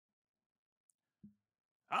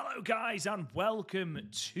Hello, guys, and welcome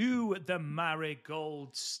to the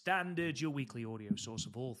Marigold Standard, your weekly audio source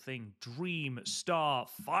of all things Dream Star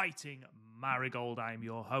Fighting Marigold. I am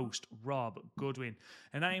your host, Rob Goodwin,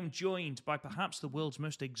 and I am joined by perhaps the world's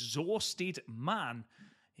most exhausted man.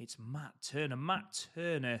 It's Matt Turner. Matt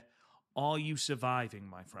Turner, are you surviving,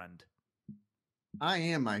 my friend? I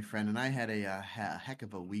am, my friend, and I had a heck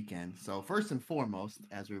of a weekend. So first and foremost,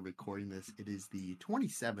 as we're recording this, it is the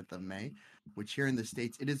 27th of May, which here in the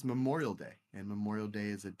States, it is Memorial Day. And Memorial Day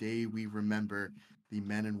is a day we remember the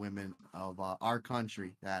men and women of our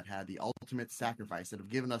country that had the ultimate sacrifice, that have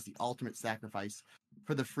given us the ultimate sacrifice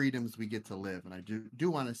for the freedoms we get to live. And I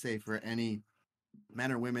do want to say, for any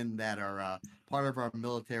men or women that are part of our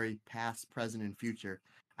military, past, present, and future,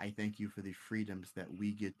 I thank you for the freedoms that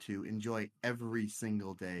we get to enjoy every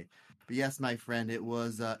single day. But yes, my friend, it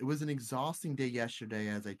was an exhausting day yesterday,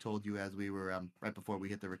 as I told you as we were right before we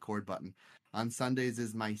hit the record button. On Sundays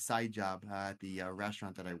is my side job at the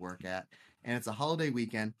restaurant that I work at, and it's a holiday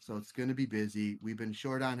weekend, so it's going to be busy. We've been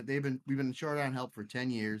short on help for 10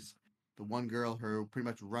 years. The one girl who pretty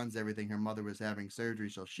much runs everything, her mother was having surgery,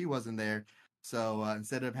 so she wasn't there. So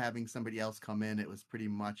instead of having somebody else come in, it was pretty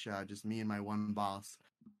much just me and my one boss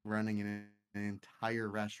running an entire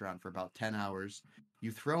restaurant for about 10 hours.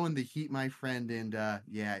 You throw in the heat, my friend, and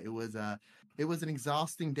yeah, it was an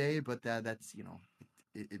exhausting day, but that's,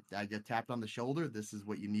 I get tapped on the shoulder. This is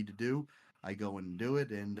what you need to do. I go and do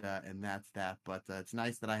it, and that's that. But it's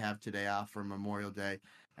nice that I have today off for Memorial Day,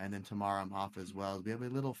 and then tomorrow I'm off as well. We have a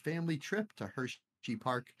little family trip to Hershey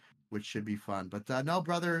Park, which should be fun. But no,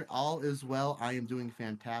 brother, all is well. I am doing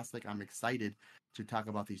fantastic. I'm excited to talk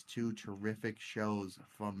about these two terrific shows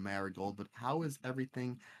from Marigold. But how is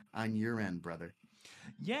everything on your end, brother?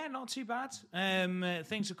 Yeah, not too bad.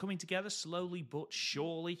 Things are coming together slowly but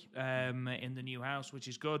surely in the new house, which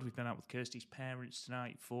is good. We've been out with Kirsty's parents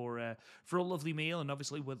tonight for a lovely meal, and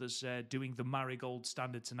obviously with us doing the Marigold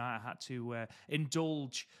Standard tonight, I had to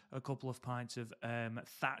indulge a couple of pints of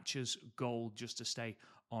Thatcher's Gold just to stay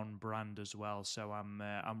on brand as well. So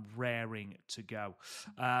I'm raring to go.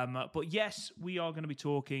 But yes, we are going to be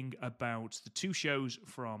talking about the two shows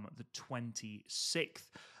from the 26th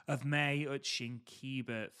of May at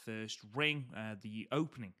Shin-Kiba First Ring, the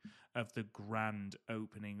opening of the grand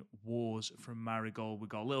opening wars from Marigold. We've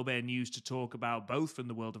got a little bit of news to talk about, both from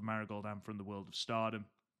the world of Marigold and from the world of Stardom.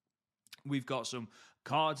 We've got some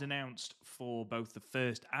cards announced for both the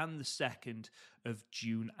 1st and the 2nd of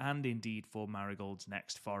June, and indeed for Marigold's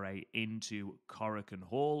next foray into Korakuen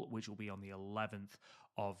Hall, which will be on the 11th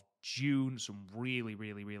of June. Some really,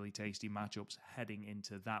 really, really tasty matchups heading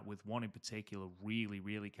into that, with one in particular really,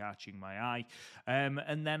 really catching my eye.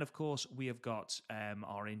 And then, of course, we have got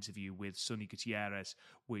our interview with Sonny Gutierrez,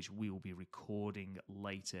 which we will be recording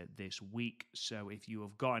later this week. So if you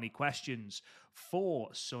have got any questions for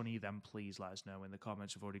Sonny, then please let us know in the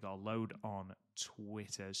comments. We've already got a load on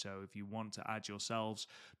Twitter, so if you want to add yourselves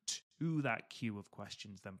to that queue of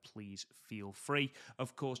questions, then please feel free.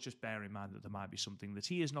 Of course, just bear in mind that there might be something that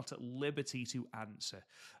he is not at liberty to answer.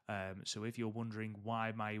 So if you're wondering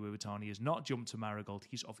why Mai Sakurai has not jumped to Marigold,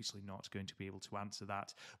 he's obviously not going to be able to answer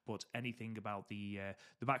that. But anything about the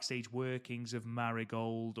backstage workings of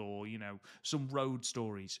Marigold, or some road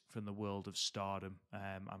stories from the world of Stardom,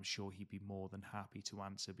 I'm sure he'd be more than happy to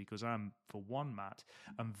answer, because for one, Matt,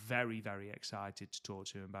 I'm very, very excited to talk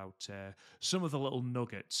to him about some of the little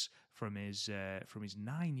nuggets from his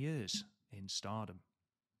 9 years in Stardom.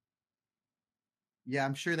 Yeah,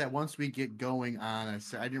 I'm sure that once we get going on,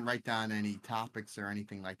 I didn't write down any topics or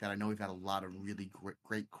anything like that. I know we've had a lot of really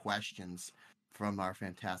great questions from our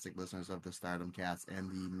fantastic listeners of the Stardom Cast and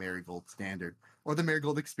the Marigold Standard, or the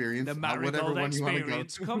Marigold Experience. The Marigold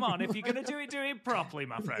Experience. Come on, if you're going to do it properly,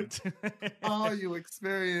 my friend. Oh, you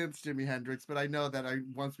experience Jimi Hendrix. But I know that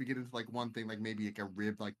once we get into like one thing, like maybe like a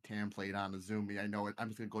rib like template on a Zoomy, I know I'm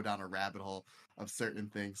just going to go down a rabbit hole of certain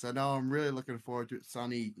things. So no, I'm really looking forward to it.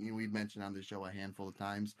 Sonny, we've mentioned on the show a handful of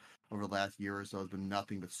times over the last year or so, has been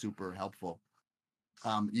nothing but super helpful.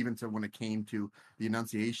 Even to when it came to the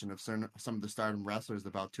enunciation of some of the Stardom wrestlers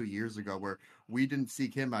about 2 years ago, where we didn't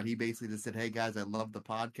seek him out. He basically just said, "Hey guys, I love the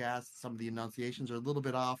podcast. Some of the enunciations are a little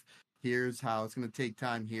bit off. Here's how it's going to take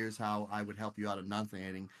time. Here's how I would help you out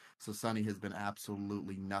enunciating." So Sonny has been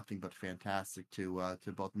absolutely nothing but fantastic to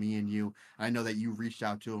both me and you. And I know that you reached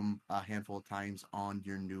out to him a handful of times on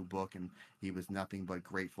your new book, and he was nothing but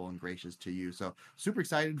grateful and gracious to you. So super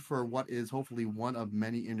excited for what is hopefully one of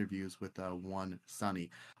many interviews with one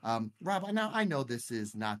Sonny. Rob, I know this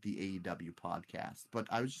is not the AEW podcast, but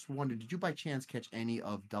I was just wondering, did you by chance catch any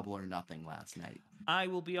of Double or Nothing last night? I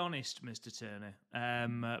will be honest, Mr.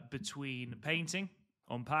 Turner. Between painting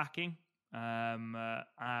unpacking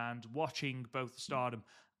and watching both the Stardom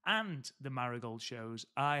and the Marigold shows,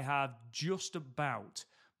 I have just about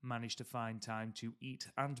managed to find time to eat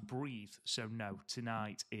and breathe. So no,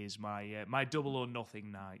 tonight is my double or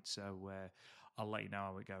nothing night. So I'll let you know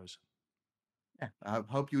how it goes. Yeah, I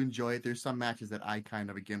hope you enjoy it. There's some matches that I kind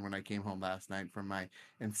of, again, when I came home last night from my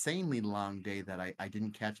insanely long day that I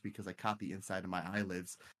didn't catch because I caught the inside of my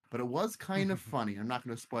eyelids. But it was kind of funny. I'm not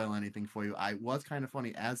going to spoil anything for you. I was kind of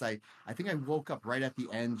funny as I think I woke up right at the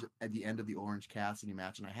end of the Orange Cassidy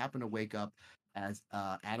match, and I happened to wake up as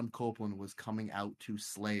Adam Copeland was coming out to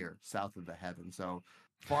Slayer, South of the Heaven. So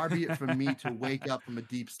far be it from me to wake up from a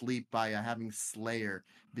deep sleep by having Slayer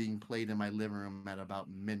being played in my living room at about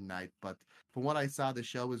midnight. But from what I saw, the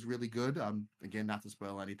show was really good. Again, not to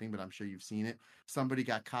spoil anything, but I'm sure you've seen it. Somebody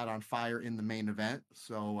got caught on fire in the main event,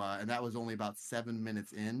 so and that was only about 7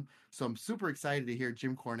 minutes in. So I'm super excited to hear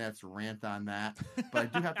Jim Cornette's rant on that. But I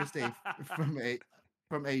do have to say,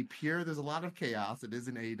 from a pure, there's a lot of chaos. It is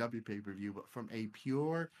an AEW pay per view, but from a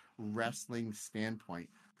pure wrestling standpoint,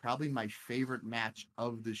 probably my favorite match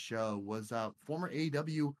of the show was former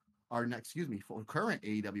AEW, or excuse me, current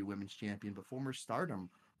AEW Women's Champion, but former Stardom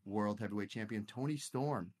World Heavyweight Champion Toni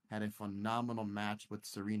Storm had a phenomenal match with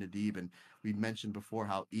Serena Deeb, and we mentioned before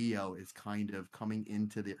how Io is kind of coming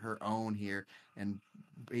into her own here and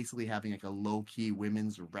basically having like a low-key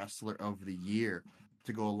women's wrestler of the year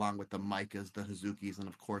to go along with the Micahs, the Hazukis, and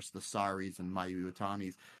of course the Saris and Mayu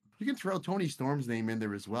Utamis. You can throw Toni Storm's name in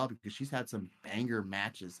there as well because she's had some banger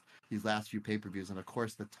matches these last few pay-per-views. And of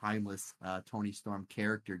course, the timeless Toni Storm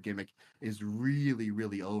character gimmick is really,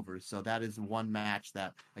 really over. So that is one match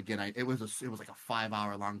that, again, it was like a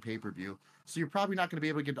 5-hour long pay-per-view. So you're probably not going to be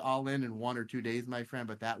able to get all in 1 or 2 days, my friend,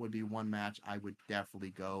 but that would be one match I would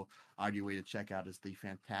definitely go out of your way to check out, is the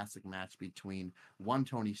fantastic match between one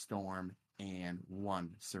Toni Storm and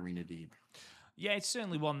one Serena Deeb. Yeah, it's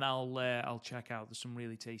certainly one that I'll check out. There's some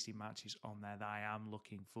really tasty matches on there that I am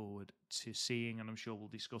looking forward to seeing, and I'm sure we'll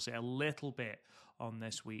discuss it a little bit on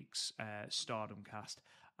this week's Stardom cast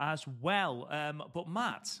as well. But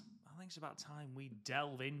Matt, I think it's about time we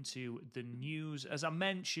delve into the news. As I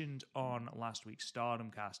mentioned on last week's Stardom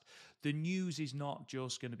cast, the news is not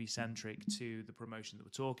just going to be centric to the promotion that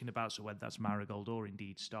we're talking about, so whether that's Marigold or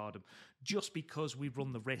indeed Stardom, just because we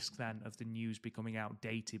run the risk then of the news becoming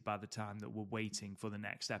outdated by the time that we're waiting for the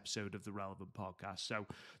next episode of the relevant podcast. So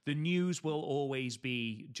the news will always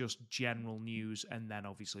be just general news, and then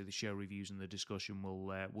obviously the show reviews and the discussion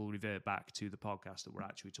will revert back to the podcast that we're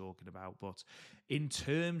actually talking about. But in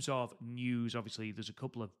terms of news, obviously there's a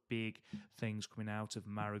couple of big things coming out of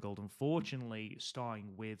Marigold, unfortunately, starting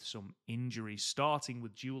with some injuries, starting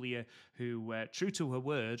with Julia, who, true to her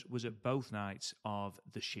word, was at both nights of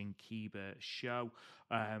the Shin-Kiba show.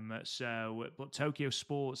 But Tokyo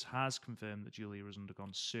Sports has confirmed that Julia has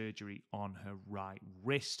undergone surgery on her right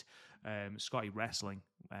wrist. Scotty Wrestling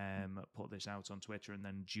put this out on Twitter, and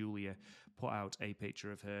then Julia put out a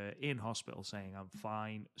picture of her in hospital saying, "I'm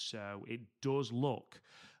fine." So it does look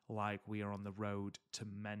like we are on the road to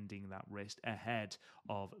mending that wrist ahead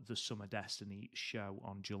of the Summer Destiny show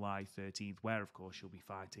on July 13th, where, of course, she'll be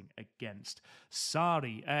fighting against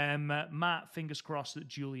Sari. Matt, fingers crossed that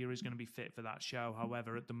Julia is going to be fit for that show.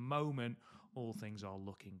 However, at the moment, all things are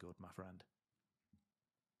looking good, my friend.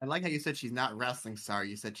 I like how you said she's not wrestling Sari.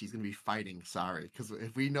 You said she's going to be fighting Sari. Because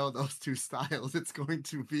if we know those two styles, it's going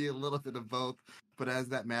to be a little bit of both. But as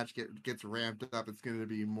that match gets ramped up, it's going to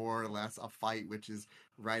be more or less a fight, which is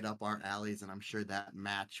right up our alleys. And I'm sure that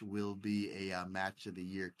match will be a match of the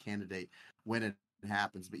year candidate when it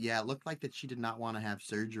happens. But yeah, it looked like that she did not want to have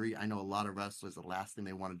surgery. I know a lot of wrestlers, the last thing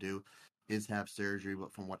they want to do is have surgery.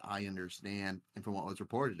 But from what I understand, and from what was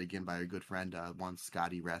reported again by a good friend, one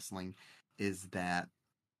Scotty Wrestling, is that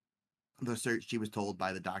she was told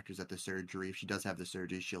by the doctors that the surgery, if she does have the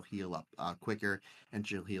surgery, she'll heal up quicker and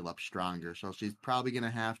she'll heal up stronger. So she's probably going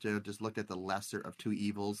to have to just look at the lesser of two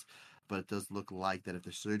evils. But it does look like that if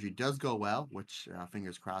the surgery does go well, which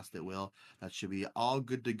fingers crossed it will, that should be all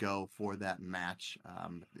good to go for that match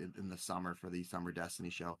in the summer for the Summer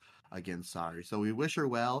Destiny show against Sari. So we wish her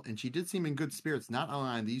well, and she did seem in good spirits, not only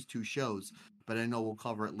on these two shows, but I know we'll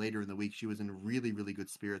cover it later in the week. She was in really, really good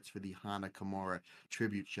spirits for the Hana Kimura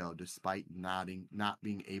tribute show, despite not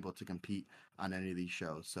being able to compete on any of these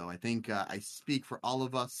shows. So I think I speak for all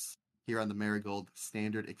of us here on the Marigold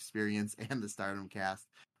Standard Experience and the Stardom Cast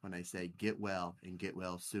when I say get well and get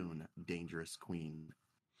well soon, Dangerous Queen.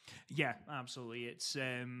 Yeah, absolutely.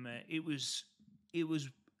 It was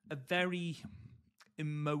a very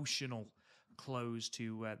emotional close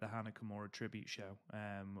to the Hana Kimura tribute show,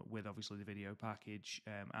 with obviously the video package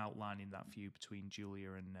outlining that feud between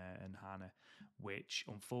Julia and Hana, which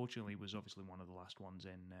unfortunately was obviously one of the last ones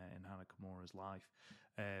in Hana Kimura's life.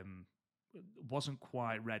 Wasn't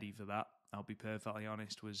quite ready for that. I'll be perfectly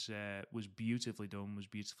honest. Was beautifully done, was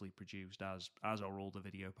beautifully produced, as are all the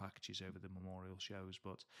video packages over the memorial shows.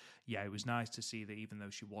 But yeah, it was nice to see that even though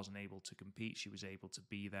she wasn't able to compete, she was able to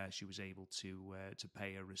be there. She was able to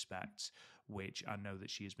pay her respects, which I know that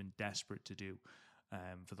she has been desperate to do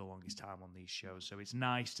for the longest time on these shows. So it's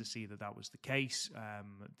nice to see that that was the case.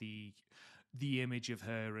 The image of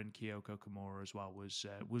her and Kyoko Kimura as well was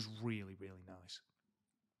really, really nice.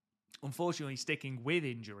 Unfortunately, sticking with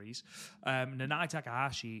injuries, Nanai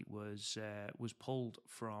Takahashi was pulled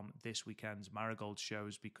from this weekend's Marigold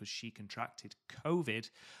shows because she contracted COVID,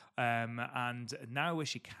 and Nao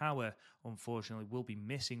Ishikawa, unfortunately, will be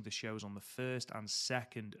missing the shows on the 1st and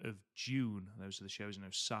 2nd of June. Those are the shows in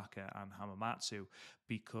Osaka and Hamamatsu,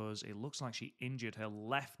 because it looks like she injured her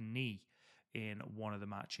left knee in one of the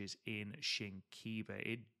matches in Shin-Kiba.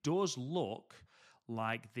 It does look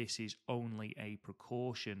like this is only a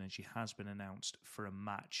precaution, and she has been announced for a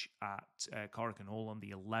match at Korakuen Hall on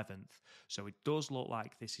the 11th. So it does look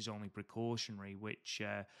like this is only precautionary, which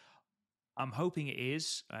I'm hoping it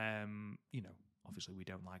is. Obviously we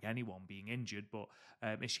don't like anyone being injured, but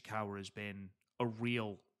Ishikawa has been a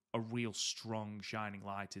real strong shining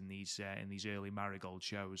light in these early Marigold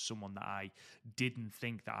shows. Someone that I didn't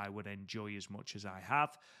think that I would enjoy as much as I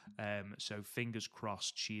have. So fingers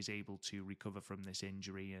crossed she is able to recover from this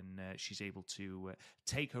injury, and she's able to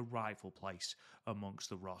take her rightful place amongst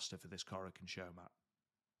the roster for this Korakuen show, Matt.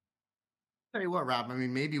 Tell you what, Rob. I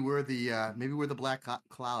mean, maybe we're the black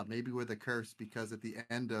cloud. Maybe we're the curse, because at the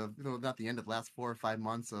end of not the end of the last 4 or 5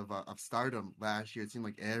 months of Stardom last year, it seemed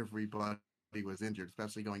like everybody was injured,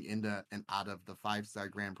 especially going into and out of the 5-star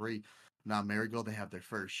Grand Prix. Now Marigold, they have their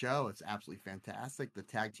first show. It's absolutely fantastic. The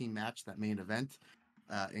tag team match, that main event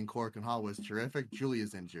in Korakuen Hall, was terrific.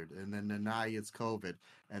 Julia's injured, and then Nanai is COVID,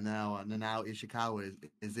 and now Nao Ishikawa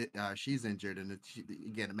she's injured, and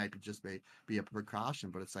again, it might be a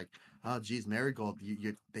precaution, but it's like, oh geez, Marigold,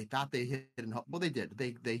 they thought they hit they did.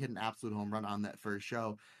 They hit an absolute home run on that first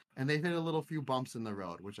show. And they've hit a little few bumps in the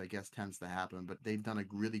road, which I guess tends to happen, but they've done a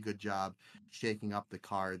really good job shaking up the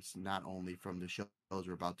cards, not only from the shows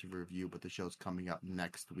we're about to review, but the shows coming up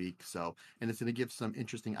next week. So, and it's going to give some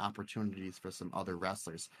interesting opportunities for some other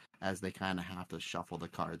wrestlers as they kind of have to shuffle the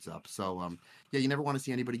cards up. So, yeah, you never want to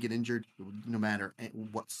see anybody get injured, no matter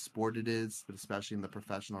what sport it is, but especially in the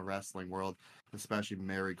professional wrestling world, especially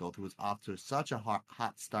Marigold, who was off to such a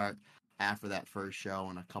hot start after that first show,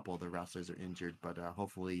 and a couple of the wrestlers are injured, but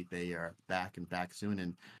hopefully they are back soon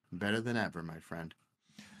and better than ever, my friend.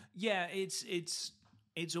 Yeah, it's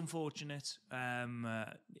unfortunate.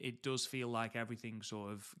 It does feel like everything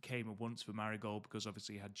sort of came at once for Marigold, because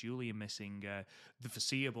obviously you had Julia missing the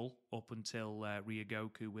foreseeable up until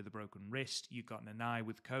Ryogoku with a broken wrist. You've got Nanai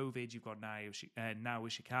with COVID. You've got Nao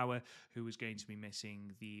Ishikawa, who is going to be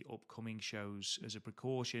missing the upcoming shows as a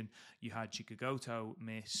precaution. You had Chikagoto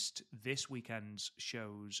missed this weekend's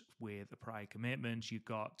shows with a prior commitment. You've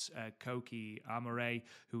got Koki Amare,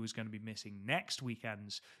 who is going to be missing next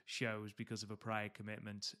weekend's shows because of a prior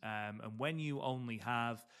commitment. And when you only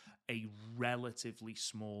have a relatively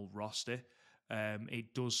small roster,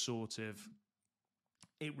 it does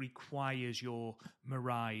it requires your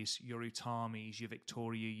Mirais, your Utamis, your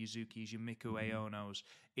Victoria Yuzukis, your Miku Aonos.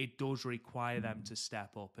 It does require them to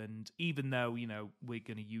step up. And even though, we're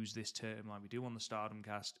going to use this term like we do on the Stardom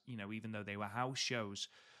cast, even though they were house shows,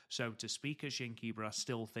 so to speak, at Shin-Kiba, I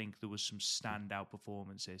still think there was some standout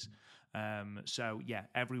performances. So, yeah,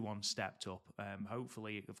 everyone stepped up.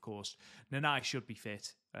 Hopefully, of course, Nanai should be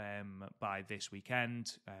fit by this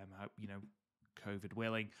weekend, COVID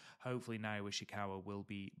willing. Hopefully, Nao Ishikawa will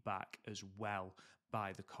be back as well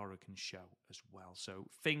by the Korakuen show as well. So,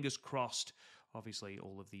 fingers crossed. Obviously,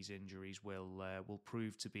 all of these injuries will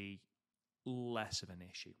prove to be less of an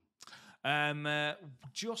issue.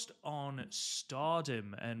 Just on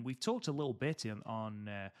Stardom, and we've talked a little bit on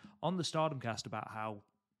the Stardom cast about how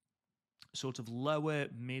sort of lower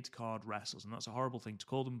mid-card wrestlers, and that's a horrible thing to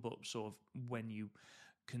call them, but sort of when you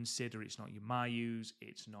consider it's not your Mayus,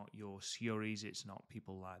 it's not your Syuris, it's not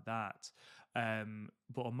people like that.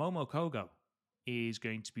 But Momo Kogo is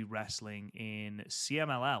going to be wrestling in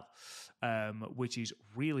CMLL, which is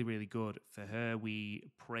really, really good for her. We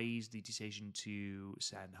praised the decision to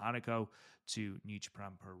send Hanako to New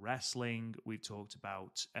Japan Pro Wrestling. We've talked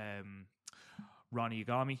about Rani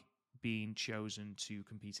Yagami being chosen to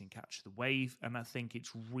compete in Catch the Wave, and I think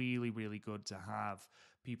it's really, really good to have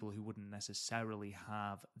people who wouldn't necessarily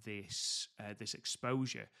have this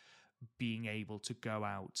exposure being able to go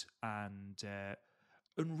out and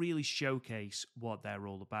really showcase what they're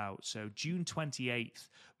all about. So June 28th,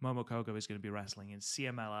 Momo Kogo is going to be wrestling in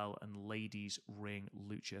CMLL and Ladies Ring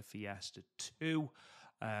Lucha Fiesta 2.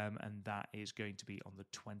 And that is going to be on the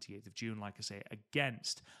 28th of June, like I say,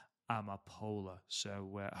 against Amapola.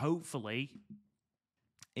 So hopefully,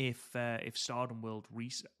 if Stardom World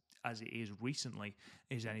as it is recently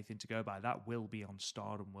is anything to go by, that will be on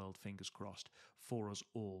Stardom World, fingers crossed, for us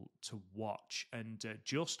all to watch. And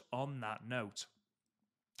just on that note,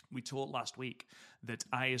 we talked last week that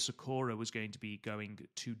Aya Sakura was going to be going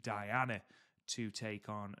to Diana to take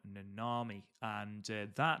on Nanami, and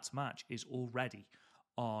that match is already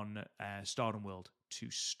on Stardom World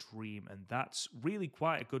to stream, and that's really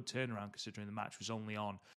quite a good turnaround considering the match was only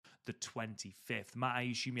on the 25th. Matt, I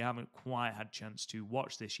assume you haven't quite had a chance to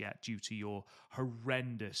watch this yet due to your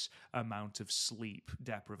horrendous amount of sleep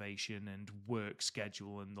deprivation and work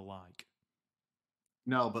schedule and the like.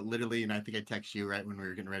 No, but literally, and I think I texted you right when we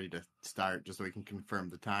were getting ready to start, just so we can confirm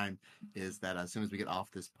the time, is that as soon as we get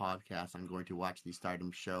off this podcast, I'm going to watch the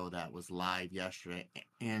Stardom show that was live yesterday,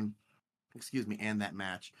 and that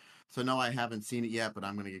match. So no, I haven't seen it yet, but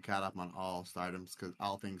I'm going to get caught up on all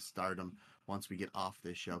things Stardom once we get off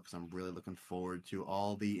this show, because I'm really looking forward to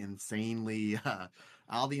all the insane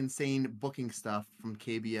booking stuff from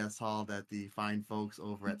KBS Hall that the fine folks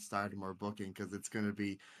over at Stardom are booking, because it's going to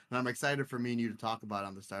be, and I'm excited for me and you to talk about it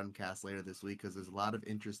on the Stardom cast later this week, because there's a lot of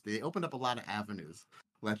interest. They opened up a lot of avenues,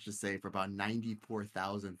 let's just say, for about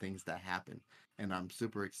 94,000 things that happen, and I'm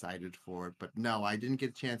super excited for it. But no, I didn't get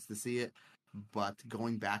a chance to see it. But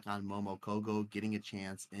going back on Momo Kogo, getting a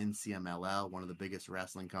chance in CMLL, one of the biggest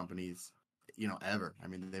wrestling companies, ever. I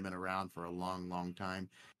mean, they've been around for a long, long time.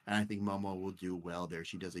 And I think Momo will do well there.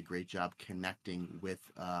 She does a great job connecting with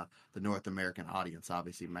the North American audience.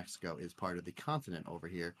 Obviously, Mexico is part of the continent over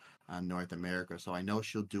here on North America. So I know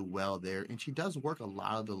she'll do well there. And she does work a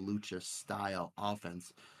lot of the lucha style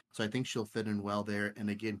offense. So I think she'll fit in well there. And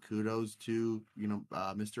again, kudos to,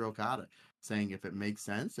 Mr. Okada, saying if it makes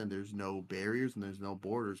sense and there's no barriers and there's no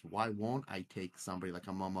borders, why won't I take somebody like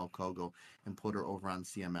a Momo Kogo and put her over on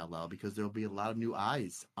CMLL? Because there'll be a lot of new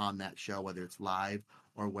eyes on that show, whether it's live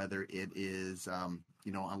or whether it is, on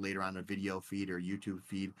later on a video feed or YouTube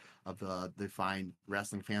feed of the fine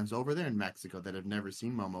wrestling fans over there in Mexico that have never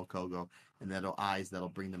seen Momo Kogo, and that'll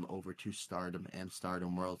bring them over to Stardom and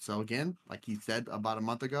Stardom World. So again, like he said about a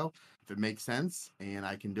month ago, if it makes sense and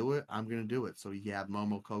I can do it, I'm going to do it. So you have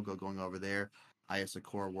Momo Kogo going over there, Aya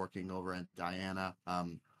Sakura working over at Diana.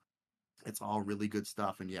 It's all really good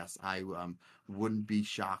stuff. And yes, I wouldn't be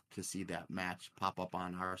shocked to see that match pop up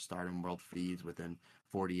on our Stardom World feeds within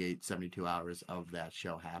 48, 72 hours of that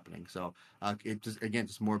show happening. So it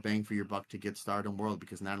just more bang for your buck to get Stardom World,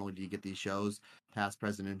 because not only do you get these shows, past,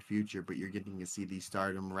 present, and future, but you're getting to see these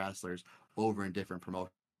Stardom wrestlers over in different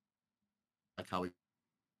promotions, like how we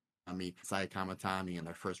Saya Kamatani in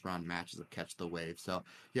their first round matches of Catch the Wave. So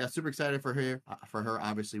yeah, super excited for her.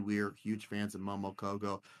 Obviously, we're huge fans of Momo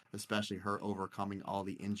Kogo, especially her overcoming all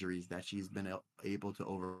the injuries that she's been able to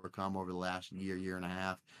overcome over the last year and a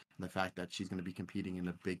half. And the fact that she's going to be competing in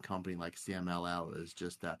a big company like CMLL is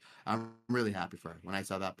just, I'm really happy for her. When I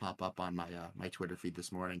saw that pop up on my Twitter feed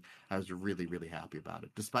this morning, I was really, really happy about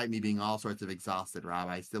it. Despite me being all sorts of exhausted, Rob,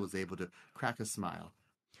 I still was able to crack a smile.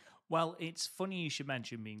 Well, it's funny you should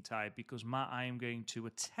mention being tired, because, Matt, I am going to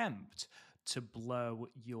attempt to blow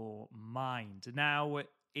your mind. Now,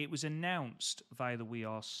 it was announced via the We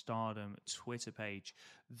Are Stardom Twitter page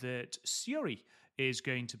that Syuri is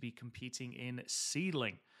going to be competing in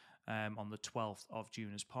Seedling on the 12th of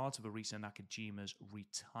June as part of Arisa Nakajima's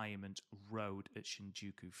retirement road at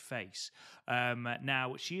Shinjuku Face.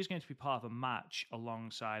 Now, she is going to be part of a match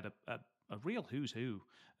alongside a real who's who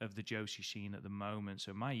of the Joshi scene at the moment.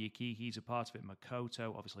 So Mayuki, he's a part of it.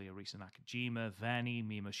 Makoto, obviously Arisa Nakajima, Veni,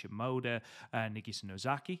 Mima Shimoda, Nagisa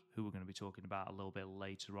Nozaki, who we're going to be talking about a little bit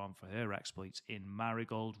later on for her exploits in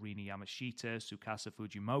Marigold, Rina Yamashita, Tsukasa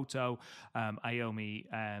Fujimoto, Ayomi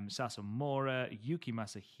Sasamura, Yuki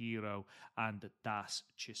Masahiro, and Das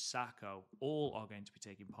Chisako. All are going to be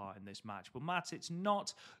taking part in this match. But Matt, it's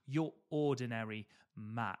not your ordinary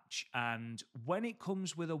match. And when it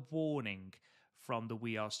comes with a warning from the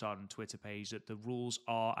We Are Stardom Twitter page that the rules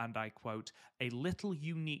are, and I quote, a little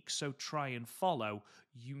unique, so try and follow,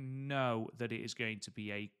 you know that it is going to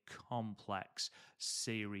be a complex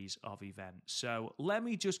series of events. So let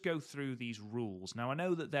me just go through these rules. Now, I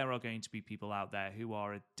know that there are going to be people out there who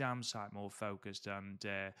are a damn sight more focused and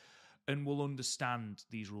and will understand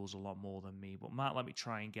these rules a lot more than me. But Matt, let me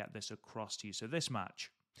try and get this across to you. So this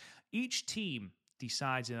match, each team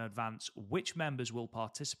decides in advance which members will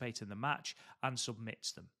participate in the match and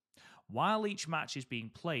submits them. While each match is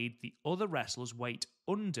being played, the other wrestlers wait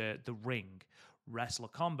under the ring. Wrestler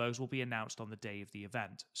combos will be announced on the day of the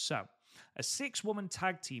event. So, a 6-woman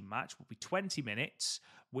tag team match will be 20 minutes,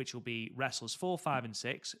 which will be wrestlers 4, 5, and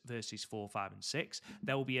 6 versus 4, 5, and 6.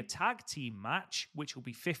 There will be a tag team match, which will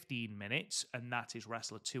be 15 minutes, and that is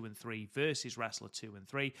wrestler 2 and 3 versus wrestler 2 and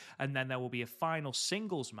 3. And then there will be a final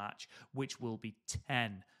singles match, which will be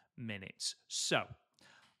 10 minutes. So,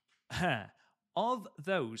 of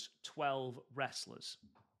those 12 wrestlers,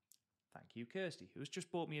 thank you, Kirsty, who has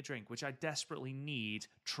just bought me a drink, which I desperately need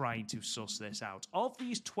trying to suss this out. Of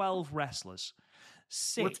these 12 wrestlers,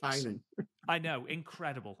 6... What timing? I know,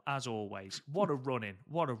 incredible, as always. What a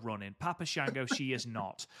run-in. Papa Shango, she is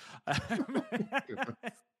not.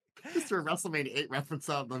 Just for a WrestleMania 8 reference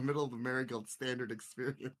out in the middle of the Marigold Standard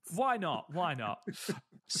experience. Why not?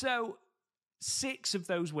 So, 6 of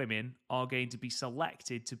those women are going to be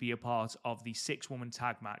selected to be a part of the 6-woman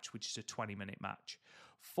tag match, which is a 20-minute match.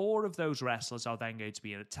 4 of those wrestlers are then going to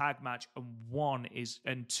be in a tag match,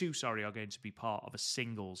 and 2 are going to be part of a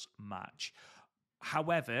singles match.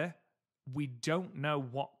 However, we don't know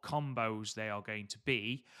what combos they are going to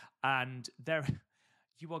be, and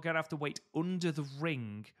you are going to have to wait under the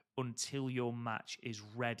ring until your match is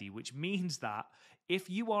ready, which means that if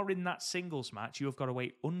you are in that singles match, you have got to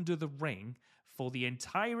wait under the ring for the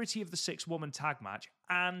entirety of the 6-woman tag match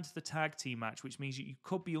and the tag team match, which means you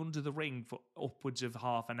could be under the ring for upwards of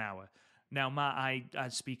half an hour. Now,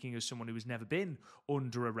 Matt, speaking as someone who has never been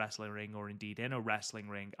under a wrestling ring or indeed in a wrestling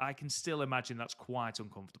ring, I can still imagine that's quite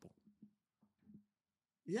uncomfortable.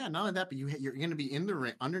 Yeah, not only that, but you're going to be in the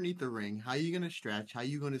ring, underneath the ring. How are you going to stretch? How are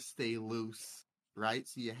you going to stay loose? Right?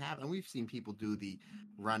 So and we've seen people do the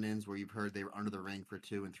run-ins where you've heard they were under the ring for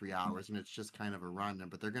 2 and 3 hours, and it's just kind of a run-in,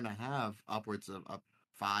 but they're going to have upwards of a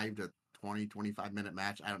 5 to 20, 25-minute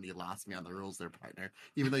match. I don't know, you lost me on the rules there, partner.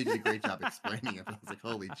 Even though you did a great job explaining it, I was like,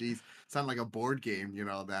 holy jeez, sounded like a board game,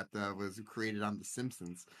 that was created on The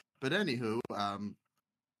Simpsons. But anywho,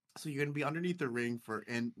 so you're going to be underneath the ring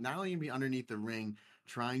and not only going to be underneath the ring,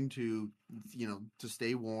 trying to, to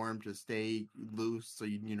stay warm, to stay loose, so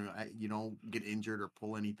you don't get injured or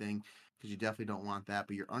pull anything, because you definitely don't want that.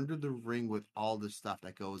 But you're under the ring with all the stuff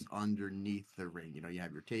that goes underneath the ring. You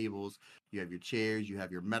have your tables, you have your chairs, you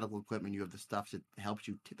have your medical equipment, you have the stuff that helps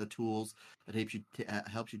you, the tools that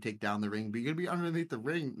helps you take down the ring. But you're gonna be underneath the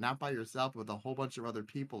ring, not by yourself, with a whole bunch of other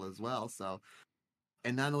people as well. So.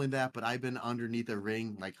 And not only that, but I've been underneath a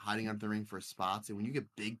ring, like hiding under the ring for spots. And when you get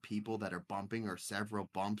big people that are bumping or several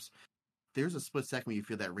bumps, there's a split second when you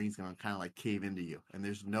feel that ring's going to kind of like cave into you. And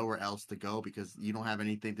there's nowhere else to go because you don't have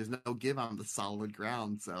anything. There's no give on the solid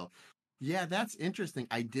ground. So, yeah, that's interesting.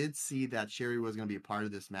 I did see that Sherry was going to be a part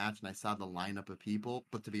of this match, and I saw the lineup of people.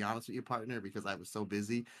 But to be honest with you, partner, because I was so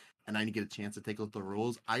busy and I didn't get a chance to take a look at the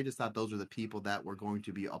rules, I just thought those were the people that were going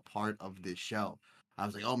to be a part of this show. I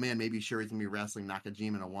was like, oh man, maybe Sherry's going to be wrestling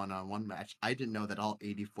Nakajima in a one-on-one match. I didn't know that all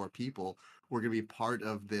 84 people were going to be part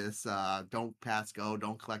of this don't pass go,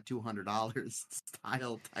 don't collect $200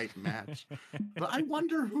 style type match. But I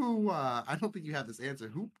wonder who, I don't think you have this answer,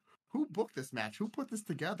 who booked this match? Who put this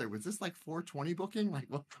together? Was this like 420 booking? Like,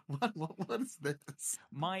 what is this?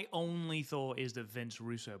 My only thought is that Vince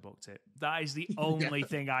Russo booked it. That is the only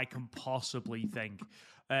thing I can possibly think.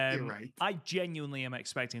 You're right. I genuinely am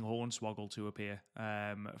expecting Hornswoggle to appear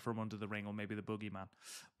from under the ring, or maybe the Boogeyman.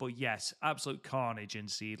 But yes, absolute carnage in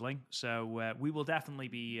Seedling. So we will definitely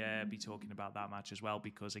be talking about that match as well,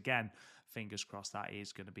 because again, fingers crossed that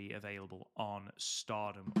is going to be available on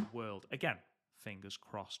Stardom World. Again, fingers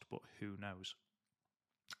crossed, but who knows?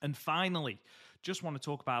 And finally, just want to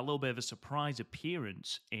talk about a little bit of a surprise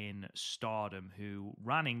appearance in Stardom, who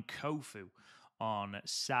ran in Kofu on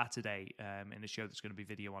Saturday in a show that's going to be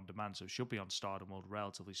video on demand, so it should be on Stardom World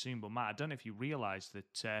relatively soon. But Matt, I don't know if you realise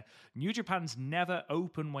that New Japan's never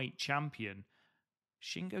openweight champion,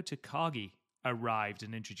 Shingo Takagi, arrived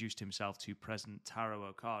and introduced himself to President Taro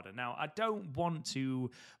Okada. Now, I don't want to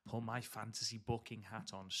pull my fantasy booking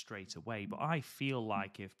hat on straight away, but I feel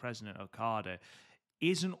like if President Okada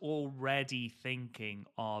isn't already thinking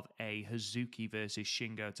of a Hazuki versus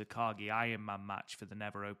Shingo Takagi Iron Man match for the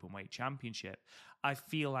Never Openweight Championship, I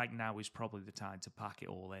feel like now is probably the time to pack it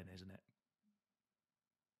all in, isn't it?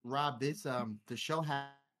 Rob, this the show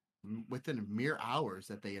within mere hours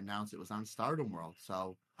that they announced it was on Stardom World.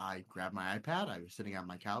 So I grabbed my iPad. I was sitting on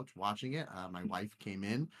my couch watching it. My wife came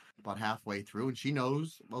in about halfway through, and she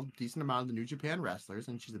knows a decent amount of the New Japan wrestlers,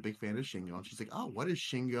 and she's a big fan of Shingo. And she's like, "Oh, what is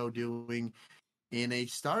Shingo doing in a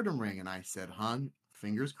Stardom ring?" And I said, "Hun,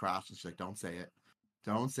 fingers crossed." And she's like, "Don't say it.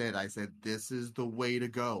 Don't say it." I said, "This is the way to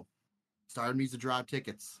go. Stardom needs to draw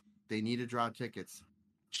tickets. They need to draw tickets.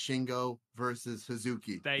 Shingo versus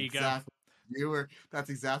Hazuki." There you go. Exactly. That's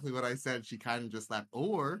exactly what I said. She kind of just laughed.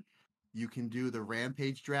 Or you can do the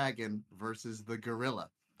Rampage Dragon versus the Gorilla.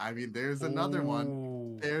 I mean, there's another one.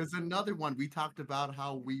 Oh, There's another one. We talked about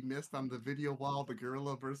how we missed on the video wall the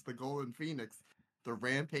Gorilla versus the Golden Phoenix. The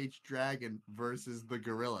Rampage Dragon versus the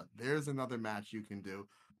Gorilla. There's another match you can do.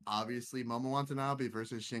 Obviously, Momo Watanabe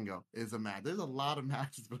versus Shingo is a match. There's a lot of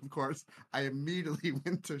matches, but of course, I immediately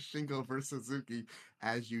went to Shingo versus Suzuki,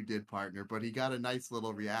 as you did, partner. But he got a nice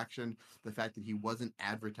little reaction. The fact that he wasn't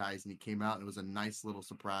advertised and he came out and it was a nice little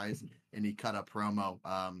surprise, and he cut a promo.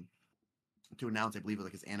 To announce, I believe,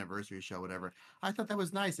 like his anniversary show, whatever. I thought that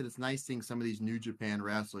was nice, and it's nice seeing some of these New Japan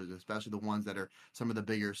wrestlers, especially the ones that are some of the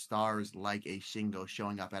bigger stars, like a Shingo,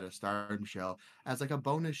 showing up at a Stardom show as like a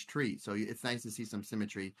bonus treat. So it's nice to see some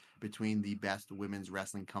symmetry between the best women's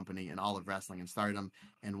wrestling company in all of wrestling and Stardom,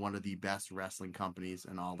 and one of the best wrestling companies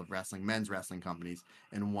in all of wrestling, men's wrestling companies,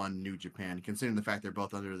 and one New Japan. Considering the fact they're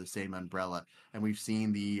both under the same umbrella, and we've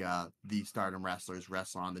seen the Stardom wrestlers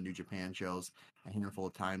wrestle on the New Japan shows a handful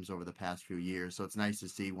of times over the past few years. So it's nice to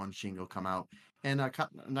see one Shingo come out and cut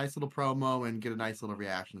a nice little promo and get a nice little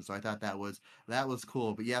reaction. So I thought that was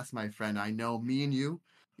cool. But yes, my friend, I know me and you,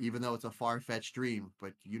 even though it's a far-fetched dream,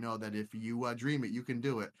 but you know that if you dream it, you can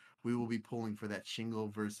do it. We will be pulling for that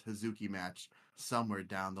Shingo versus Hazuki match somewhere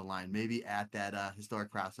down the line, maybe at that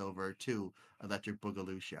historic crossover to Electric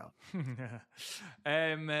Boogaloo show.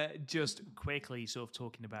 Just quickly, sort of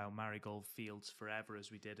talking about Marigold Fields Forever,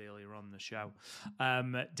 as we did earlier on the show.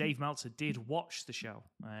 Dave Meltzer did watch the show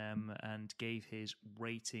and gave his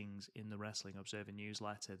ratings in the Wrestling Observer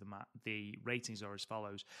newsletter. The ratings are as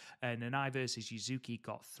follows: Nanai versus Yuzuki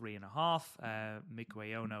got 3.5.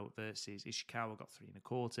 Mikue Ono versus Ishikawa got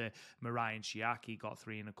 3.25. Mirai and Shiaki got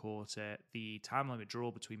 3.25. The time limit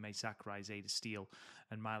draw between Mai Sakurai, Zeta Steel,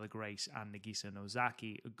 and Myla Grace and Nagisa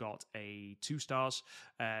Nozaki got a 2 stars.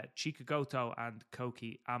 Chika Goto and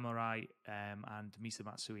Koki Amarai and Misa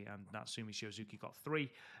Matsui and Natsumi Shizuki got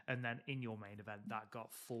 3. And then in your main event, that got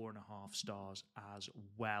 4.5 stars as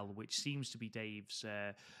well, which seems to be Dave's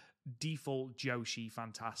default Joshi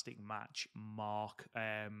fantastic match mark.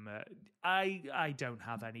 I don't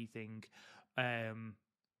have anything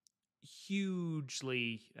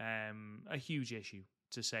hugely a huge issue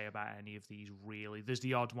to say about any of these, really. There's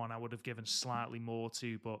the odd one I would have given slightly more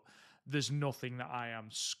to, but there's nothing that I am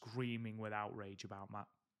screaming with outrage about, Matt.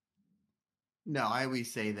 No, I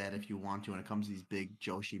always say that if you want to, when it comes to these big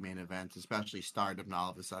Joshi main events, especially Stardom, now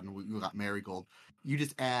all of a sudden we got Marigold, you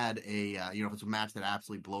just add a if it's a match that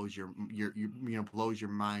absolutely blows your blows your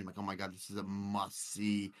mind, like, oh my god, this is a must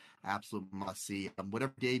see, absolute must see.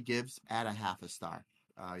 Whatever Dave gives, add a half a star.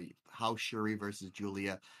 How Shuri versus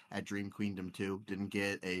Julia at Dream Queendom 2 didn't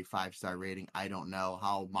get a 5-star rating. I don't know.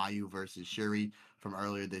 How Mayu versus Shuri from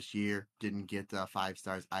earlier this year didn't get 5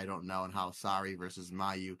 stars. I don't know. And how Sari versus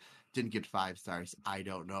Mayu didn't get 5 stars. I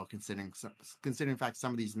don't know. Considering in fact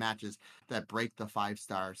some of these matches that break the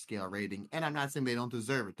 5-star scale rating, and I'm not saying they don't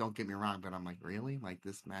deserve it. Don't get me wrong, but I'm like, really? Like,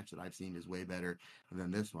 this match that I've seen is way better than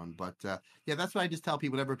this one. But yeah, that's why I just tell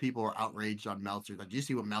people. Whenever people are outraged on Meltzer, like, do you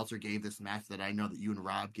see what Meltzer gave this match that I know that you and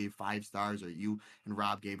Rob gave 5 stars, or you and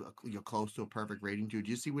Rob gave close to a perfect rating to? Do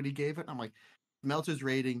you see what he gave it? I'm like, Meltzer's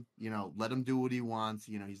rating, let him do what he wants.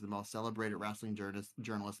 He's the most celebrated wrestling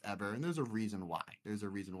journalist ever, and there's a reason why. There's a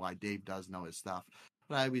reason why. Dave does know his stuff.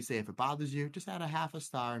 But I always say, if it bothers you, just add a half a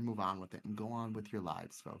star and move on with it, and go on with your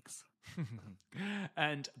lives, folks.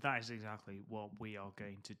 And that is exactly what we are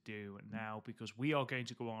going to do now, because we are going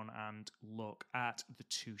to go on and look at the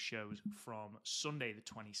 2 shows from Sunday the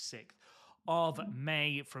 26th of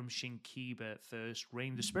May from Shin-Kiba First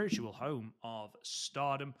Ring, the spiritual home of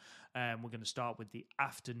Stardom. We're going to start with the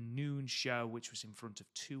afternoon show, which was in front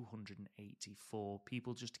of 284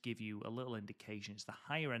 people. Just to give you a little indication, it's the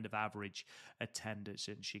higher end of average attendance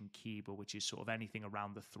in Shin-Kiba, which is sort of anything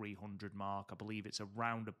around the 300 mark. I believe it's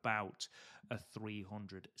around about a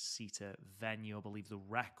 300-seater venue. I believe the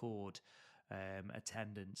record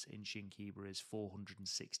attendance in Shin-Kiba is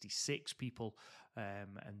 466 people,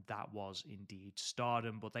 and that was indeed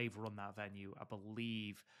Stardom, but they've run that venue, I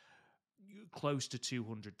believe, close to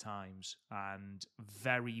 200 times, and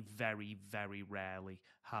very, very, very rarely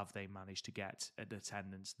have they managed to get an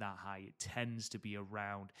attendance that high. It tends to be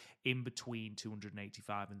around in between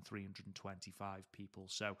 285 and 325 people.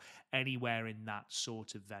 So anywhere in that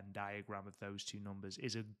sort of Venn diagram of those two numbers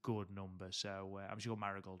is a good number. So I'm sure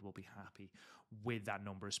Marigold will be happy with that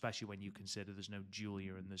number, especially when you consider there's no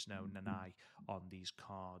Julia and there's no Nanai on these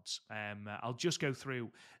cards. I'll just go through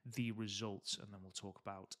the results and then we'll talk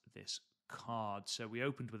about this card. So we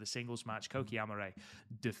opened with a singles match, Koki Amare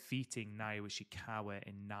defeating Nao Ishikawa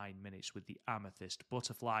in 9 minutes with the Amethyst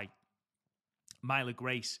Butterfly. Myla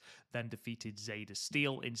Grace then defeated Zayda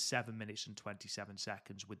Steele in 7 minutes and 27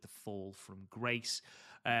 seconds with the fall from Grace.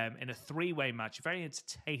 In a three-way match, a very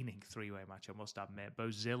entertaining three-way match, I must admit,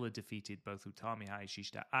 Bozilla defeated both Utami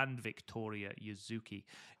Hayashishita and Victoria Yuzuki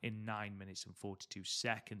in 9 minutes and 42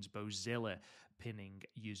 seconds. Bozilla pinning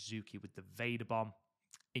Yuzuki with the Vader Bomb.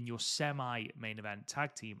 In your semi-main event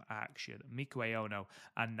tag team action, Mikue Ono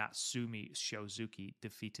and Natsumi Shozuki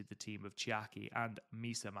defeated the team of Chiaki and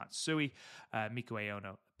Misa Matsui. Mikue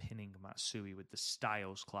Ono pinning Matsui with the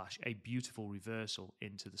Styles Clash, a beautiful reversal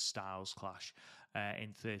into the Styles Clash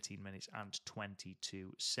in 13 minutes and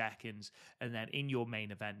 22 seconds. And then in your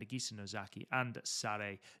main event, Nagisa Nozaki and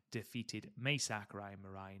Sare defeated Mai Sakurai and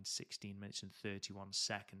Mirai in 16 minutes and 31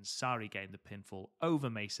 seconds. Sari gained the pinfall over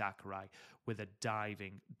Mai Sakurai with a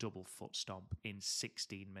diving double foot stomp in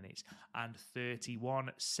 16 minutes and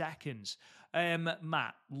 31 seconds.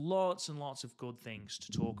 Matt, lots and lots of good things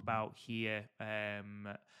to talk about here.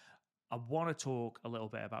 I want to talk a little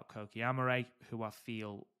bit about Koki Amare, who I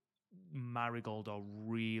feel Marigold are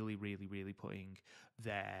really, really, really putting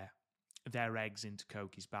their eggs into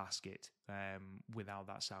Koki's basket, without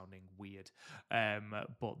that sounding weird.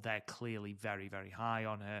 But they're clearly very, very high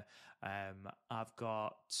on her. I've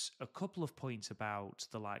got a couple of points about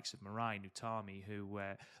the likes of Mirai and Utami, who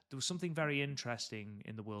there was something very interesting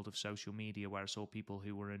in the world of social media where I saw people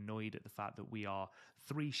who were annoyed at the fact that we are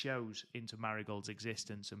 3 shows into Marigold's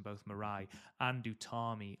existence and both Mirai and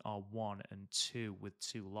Utami are 1 and 2 with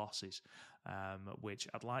 2 losses. Which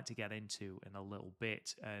I'd like to get into in a little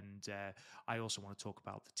bit. And I also want to talk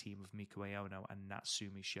about the team of Mikue Ono and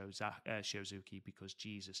Natsumi Shozuki, because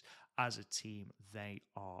Jesus, as a team, they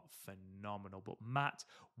are phenomenal. But Matt,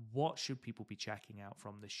 what should people be checking out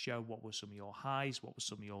from this show? What were some of your highs? What were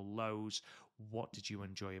some of your lows? What did you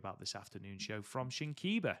enjoy about this afternoon show from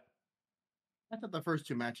Shin-Kiba? I thought the first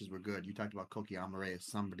 2 matches were good. You talked about Koki Amare as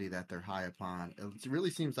somebody that they're high upon. It really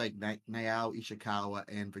seems like Nao Ishikawa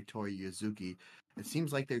and Victoria Yuzuki, it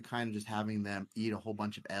seems like they're kind of just having them eat a whole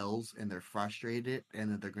bunch of L's and they're frustrated and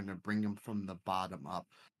that they're going to bring them from the bottom up.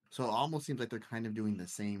 So it almost seems like they're kind of doing the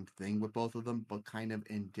same thing with both of them, but kind of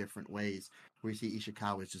in different ways. Where you see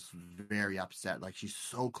Ishikawa is just very upset. Like, she's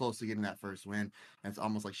so close to getting that first win. And it's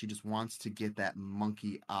almost like she just wants to get that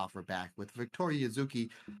monkey off her back. With Victoria Yuzuki,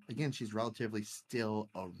 again, she's relatively still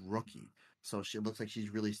a rookie. So she looks like she's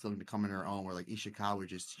really still going to come in her own, where like Ishikawa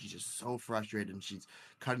she's just so frustrated and she's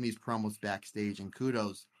cutting these promos backstage. And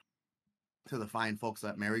kudos to the fine folks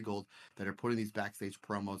at Marigold that are putting these backstage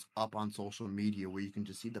promos up on social media, where you can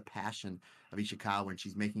just see the passion of Ishikawa, and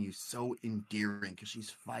she's making you so endearing because she's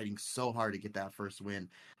fighting so hard to get that first win.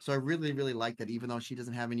 So I really, really like that, even though she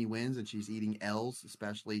doesn't have any wins and she's eating L's,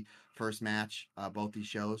 especially first match, both these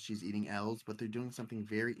shows, she's eating L's, but they're doing something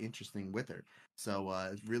very interesting with her. So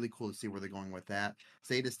it's really cool to see where they're going with that.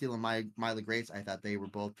 Zayda Steele and Myla Grace, I thought they were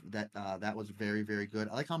both, that was very, very good.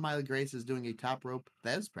 I like how Myla Grace is doing a top rope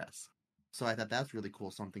Thez press. So I thought that's really cool,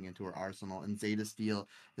 something into her arsenal. And Zayda Steele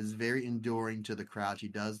is very enduring to the crowd. She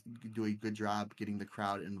does do a good job getting the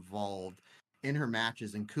crowd involved in her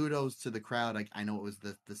matches. And kudos to the crowd. Like, I know it was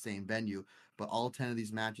the same venue, but all 10 of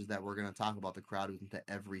these matches that we're going to talk about, the crowd was into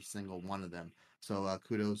every single one of them. So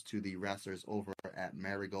kudos to the wrestlers over at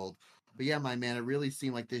Marigold. But yeah, my man, it really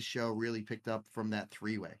seemed like this show really picked up from that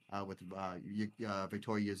 3-way with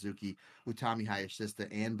Victoria Yuzuki, Utami Hayashishita,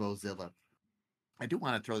 and Bozilla. I do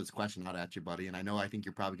want to throw this question out at you, buddy, and I think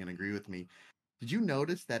you're probably going to agree with me. Did you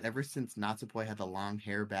notice that ever since Natsupoi had the long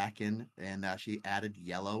hair back in and she added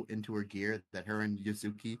yellow into her gear, that her and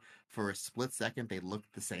Yuzuki, for a split second, they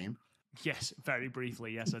looked the same? Yes, very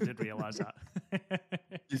briefly. Yes, I did realize that.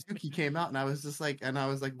 Yuzuki came out, and I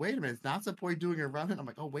was like, wait a minute, it's Natsupoi doing a run? And I'm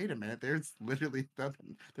like, oh, wait a minute, there's literally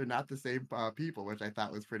nothing. They're not the same people, which I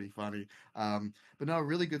thought was pretty funny. But no,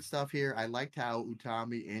 really good stuff here. I liked how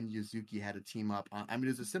Utami and Yuzuki had a team up. It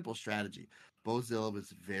was a simple strategy. Bozilla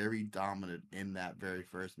was very dominant in that very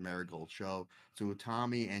first Marigold show. So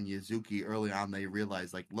Utami and Yuzuki, early on, they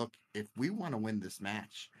realized, like, look, if we want to win this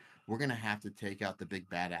match, we're going to have to take out the big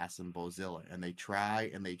badass in Bozilla. And they try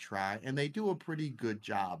and they try and they do a pretty good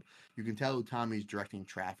job. You can tell Utami's directing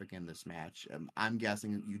traffic in this match. I'm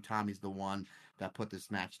guessing Utami's the one that put this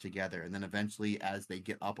match together. And then eventually, as they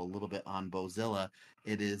get up a little bit on Bozilla,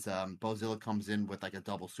 it is Bozilla comes in with like a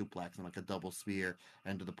double suplex and like a double spear,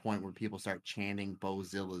 and to the point where people start chanting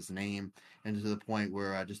Bozilla's name, and to the point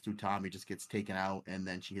where just Utami just gets taken out, and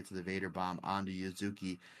then she hits the Vader bomb onto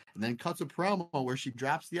Yuzuki, and then cuts a promo where she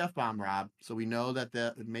drops the F-bomb, Rob. So we know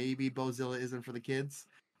that maybe Bozilla isn't for the kids.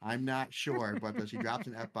 I'm not sure, but she drops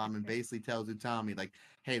an F-bomb and basically tells Utami, like,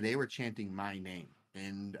 hey, they were chanting my name.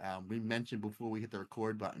 And we mentioned before we hit the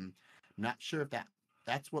record button, not sure if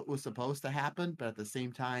that's what was supposed to happen, but at the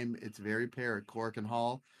same time, it's very apparent. Korakuen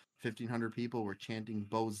Hall, 1,500 people were chanting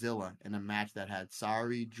Bozilla in a match that had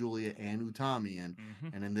Sari, Julia, and Utami in.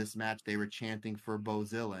 And in this match, they were chanting for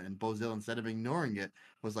Bozilla. And Bozilla, instead of ignoring it,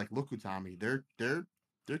 was like, look, Utami,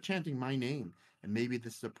 they're chanting my name. And maybe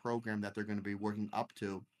this is a program that they're going to be working up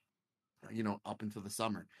to, up until the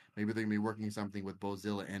summer. Maybe they're going to be working something with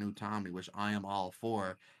Bozilla and Utami, which I am all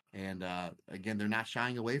for. And again, they're not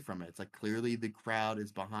shying away from it. It's like clearly the crowd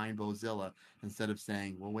is behind Bozilla, instead of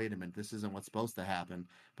saying, well, wait a minute, this isn't what's supposed to happen,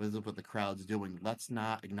 but this is what the crowd's doing. Let's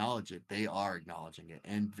not acknowledge it. They are acknowledging it.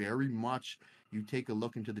 And very much, you take a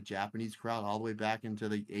look into the Japanese crowd all the way back into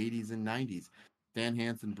the 80s and 90s. Stan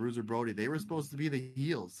Hansen, Bruiser Brody, they were supposed to be the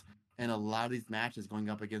heels. And a lot of these matches going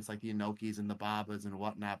up against like the Inokis and the Babas and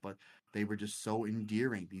whatnot, but they were just so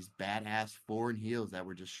endearing. These badass foreign heels that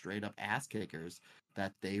were just straight up ass kickers,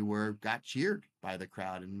 that they got cheered by the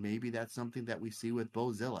crowd. And maybe that's something that we see with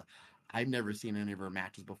Bozilla. I've never seen any of her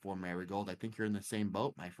matches before Marigold. I think you're in the same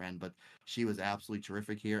boat, my friend, but she was absolutely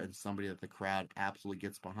terrific here, and somebody that the crowd absolutely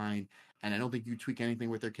gets behind. And I don't think you tweak anything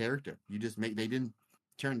with their character. You just they didn't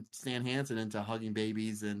turn Stan Hansen into hugging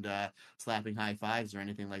babies and slapping high fives or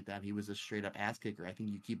anything like that. He was a straight up ass kicker. I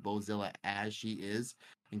think you keep Bozilla as she is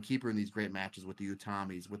and keep her in these great matches with the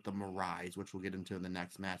Utamis, with the Mirais, which we'll get into in the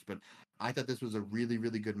next match. But I thought this was a really,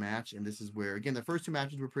 really good match. And this is where, again, the first two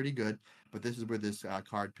matches were pretty good, but this is where this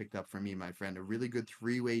card picked up for me, my friend. A really good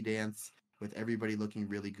three-way dance with everybody looking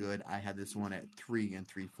really good. I had this one at 3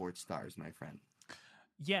 3/4 stars, my friend.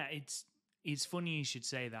 Yeah, it's funny you should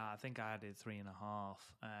say that. I think I did 3.5.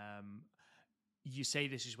 You say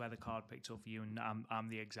this is where the card picked up for you, and I'm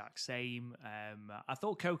the exact same. I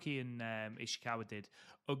thought Koki and Ishikawa did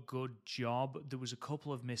a good job. There was a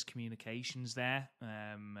couple of miscommunications there,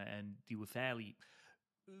 and they were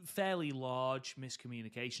fairly large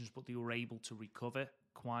miscommunications, but they were able to recover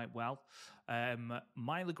quite well.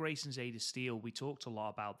 Myla Grace and Zeta Steele, we talked a lot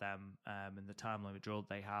about them in the time limit draw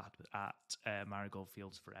they had at Marigold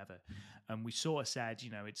Fields Forever, and we sort of said,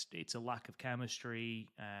 it's a lack of chemistry,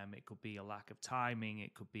 it could be a lack of timing,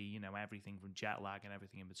 it could be everything from jet lag and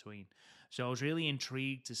everything in between. So I was really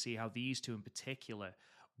intrigued to see how these two in particular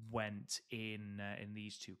went in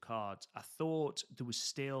these two cards. I thought there was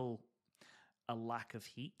still a lack of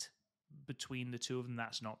heat between the two of them.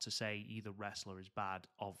 That's not to say either wrestler is bad,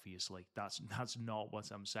 obviously. That's not what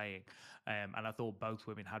I'm saying. And I thought both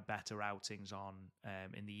women had better outings on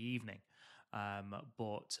in the evening.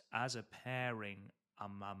 But as a pairing,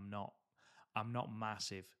 I'm not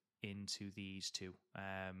massive into these two.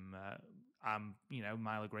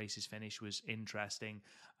 Myla Grace's finish was interesting.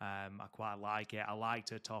 I quite like it. I liked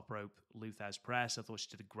her top rope Luthez press. I thought she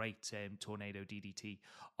did a great tornado DDT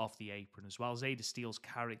off the apron as well. Zeta Steele's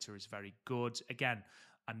character is very good. Again,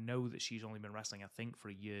 I know that she's only been wrestling, I think, for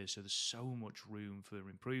a year, so there's so much room for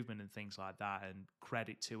improvement and things like that, and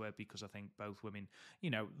credit to her, because I think both women,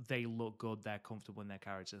 they look good, they're comfortable in their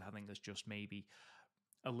characters. I think there's just maybe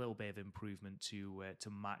a little bit of improvement to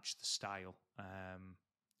match the style.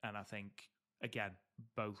 And I think, again,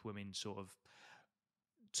 both women sort of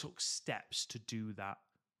took steps to do that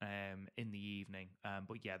in the evening.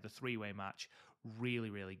 But yeah, the three-way match, really,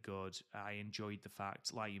 really good. I enjoyed the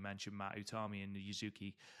fact, like you mentioned, Matt, Utami and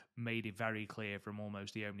Yuzuki made it very clear from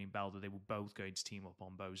almost the opening bell that they were both going to team up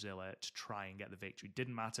on Bozilla to try and get the victory.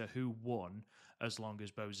 Didn't matter who won as long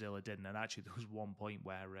as Bozilla didn't. And actually, there was one point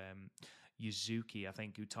where Yuzuki, I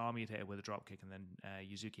think Utami had hit her with a dropkick, and then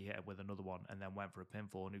Yuzuki hit her with another one and then went for a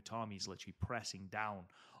pinfall, and Utami's literally pressing down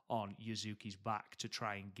on Yuzuki's back to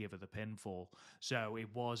try and give her the pinfall. So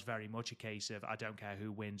it was very much a case of, I don't care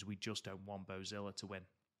who wins, we just don't want Bozilla to win.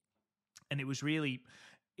 And it was really,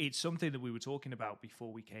 it's something that we were talking about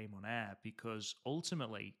before we came on air, because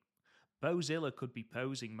ultimately Bozilla could be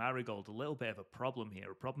posing Marigold a little bit of a problem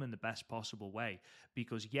here, a problem in the best possible way,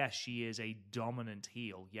 because yes, she is a dominant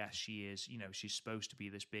heel. Yes, she is, she's supposed to be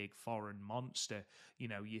this big foreign monster.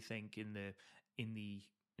 You think in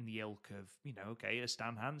in the ilk of, okay, a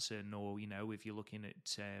Stan Hansen, or, if you're looking at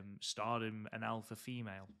Stardom, an alpha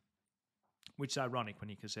female. Which is ironic when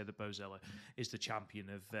you consider that Bozilla is the champion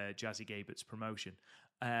of Jazzy Gabert's promotion.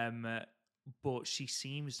 But she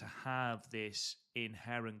seems to have this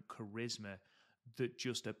inherent charisma that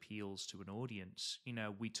just appeals to an audience.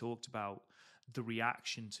 We talked about the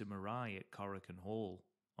reaction to Mirai at Korakuen Hall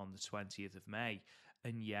on the 20th of May.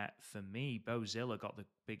 And yet, for me, Bozilla got the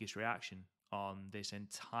biggest reaction on this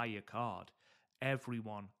entire card.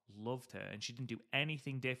 Everyone loved her, and she didn't do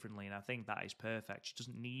anything differently, and I think that is perfect. She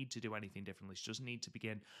doesn't need to do anything differently. She doesn't need to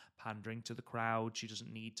begin pandering to the crowd. She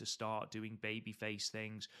doesn't need to start doing babyface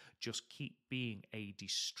things. Just keep being a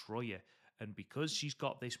destroyer. And because she's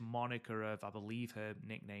got this moniker of, I believe her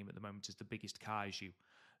nickname at the moment is the biggest kaiju,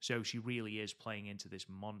 so she really is playing into this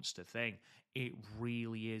monster thing. It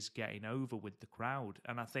really is getting over with the crowd.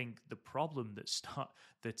 And I think the problem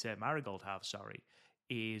that Marigold have,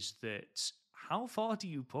 is that how far do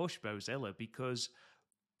you push Bozilla? Because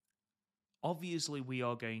obviously we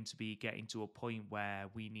are going to be getting to a point where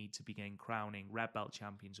we need to begin crowning red belt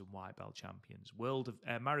champions and white belt champions,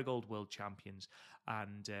 Marigold World Champions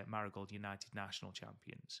and Marigold United National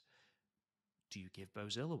Champions. Do you give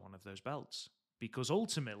Bozilla one of those belts? Because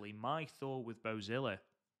ultimately, my thought with Bozilla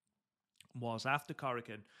was after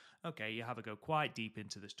Korakuen, okay, you have a go quite deep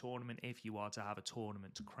into this tournament if you are to have a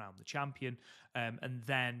tournament to crown the champion, and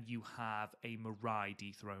then you have a Mirai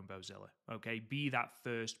dethrone Bozilla, okay? Be that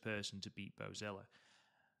first person to beat Bozilla.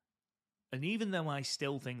 And even though I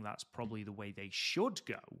still think that's probably the way they should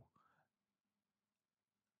go,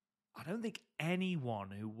 I don't think anyone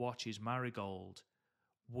who watches Marigold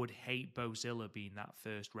would hate Bozilla being that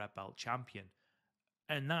first red belt champion.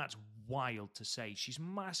 And that's wild to say. She's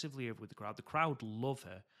massively over with the crowd. The crowd love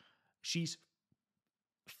her. She's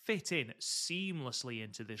fit in seamlessly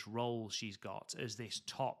into this role she's got as this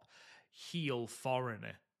top heel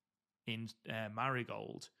foreigner in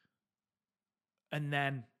Marigold. And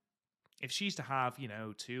then if she's to have,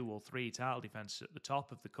 2 or 3 title defenses at the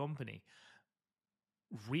top of the company,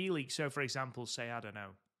 really, so for example, say, I don't know,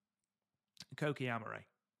 Koki Amarai,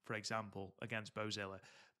 for example, against Bozilla.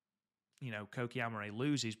 Koki Amarai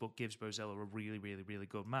loses but gives Bozilla a really, really, really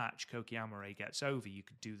good match. Koki Amarai gets over. You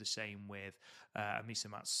could do the same with Misa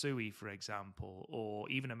Matsui, for example, or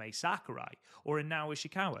even a Mai Sakurai, or a Nao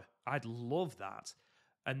Ishikawa. I'd love that.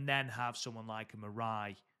 And then have someone like a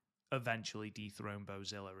Mirai eventually dethrone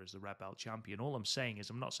Bozilla as the red belt champion. All I'm saying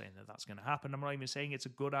is, I'm not saying that that's going to happen. I'm not even saying it's a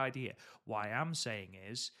good idea. What I am saying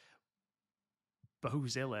is,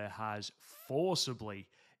 Bozilla has forcibly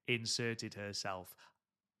inserted herself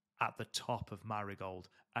at the top of Marigold,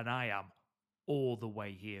 and I am all the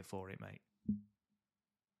way here for it, mate.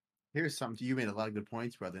 Here's something. You made a lot of good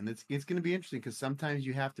points, brother, and it's going to be interesting because sometimes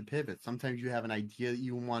you have to pivot. Sometimes you have an idea that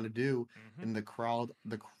you want to do, and the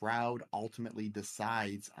crowd ultimately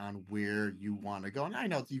decides on where you want to go. And I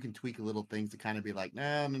know you can tweak little things to kind of be like,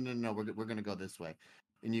 no, we're going to go this way,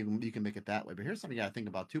 and you can make it that way. But here's something you got to think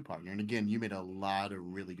about too, partner. And again, you made a lot of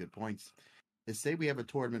really good points. Is say we have a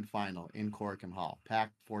tournament final in Korakuen Hall,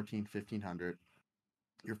 packed 1,500.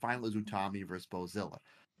 Your final is Utami versus Bozilla.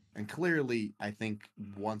 And clearly, I think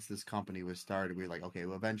once this company was started, we were like, okay,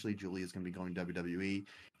 well, eventually Julia's going to be going WWE.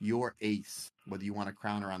 Your ace, whether you want to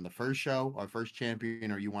crown her on the first show or first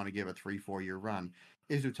champion, or you want to give a 3-4 year run,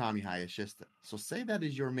 is Utami Hayashishita. So say that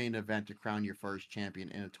is your main event to crown your first champion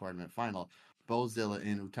in a tournament final. Bozilla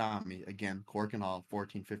and Utami, again, Korakuen Hall,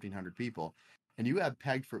 1,500 people. And you have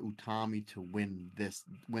pegged for Utami to win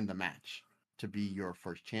the match, to be your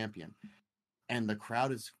first champion. And the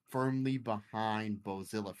crowd is firmly behind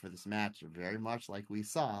Bozilla for this match, very much like we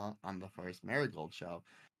saw on the first Marigold show.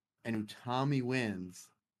 And Utami wins,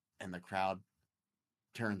 and the crowd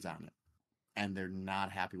turns on it. And they're not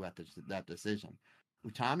happy with that decision.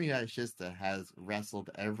 Utami Hayashishita has wrestled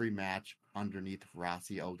every match underneath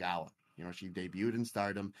Rasi Ogawa. She debuted in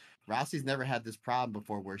Stardom. Rossi's never had this problem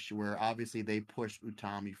before where obviously they pushed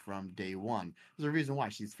Utami from day one. There's a reason why.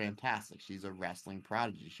 She's fantastic. She's a wrestling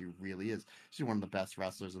prodigy. She really is. She's one of the best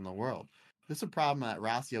wrestlers in the world. This is a problem that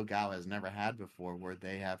Rasi Ogawa has never had before, where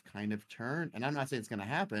they have kind of turned, and I'm not saying it's going to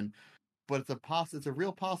happen, but it's a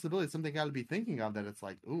real possibility. It's something got to be thinking of, that it's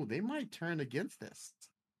like, ooh, they might turn against this.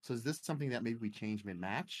 So is this something that maybe we change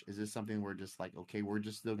mid-match? Is this something we're just like, okay, we're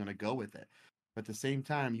just still going to go with it? But at the same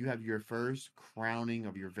time, you have your first crowning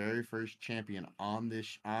of your very first champion on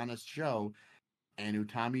a show, and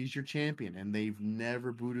Utami is your champion, and they've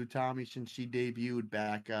never booed Utami since she debuted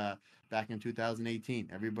back in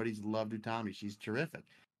 2018. Everybody's loved Utami; she's terrific.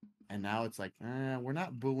 And now it's like, we're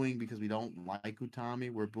not booing because we don't like Utami.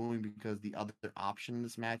 We're booing because the other option in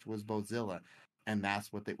this match was Bozilla. and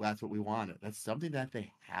that's what we wanted. That's something that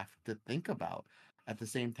they have to think about. At the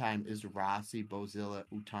same time, is Rossi, Bozilla,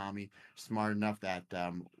 Utami smart enough that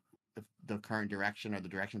if the current direction or the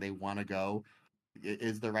direction they want to go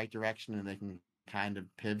is the right direction, and they can kind of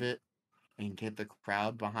pivot and get the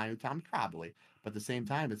crowd behind Utami? Probably. But at the same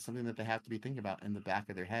time, it's something that they have to be thinking about in the back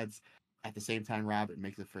of their heads. At the same time, Rob, it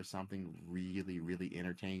makes it for something really, really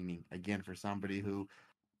entertaining. Again, for somebody who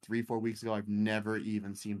 3, 4 weeks ago, I've never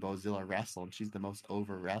even seen Bozilla wrestle, and she's the most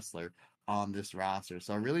over wrestler on this roster.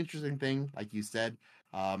 So a really interesting thing, like you said,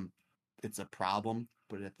 um, it's a problem,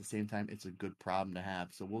 but at the same time, it's a good problem to have.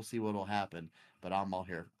 So we'll see what'll happen. But I'm all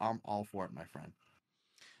here. I'm all for it, my friend.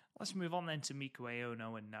 Let's move on then to Miku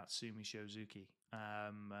Aono and Natsumi Shozuki.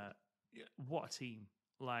 What a team!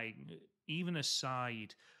 Like, even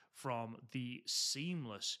aside from the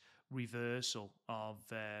seamless reversal of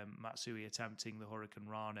Matsui attempting the Hurricane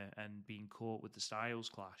Rana and being caught with the Styles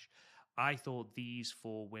Clash, I thought these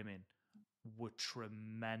four women were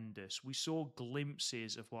tremendous. We saw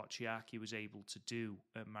glimpses of what Chiaki was able to do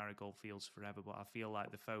at Marigold Fields Forever, but I feel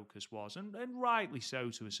like the focus was, and rightly so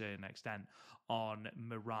to a certain extent, on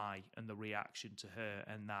Mirai and the reaction to her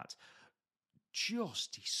and that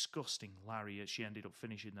just disgusting lariat she ended up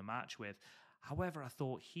finishing the match with. However, I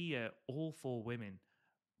thought here all four women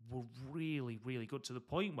were really, really good, to the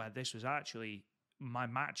point where this was actually my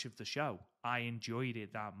match of the show. I enjoyed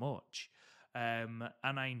it that much. And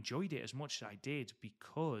I enjoyed it as much as I did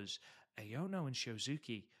because Aono and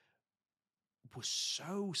Shozuki were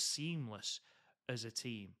so seamless as a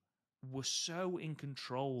team, were so in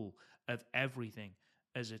control of everything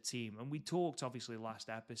as a team. And we talked, obviously, last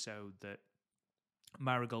episode that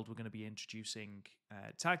Marigold were going to be introducing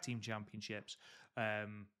tag team championships,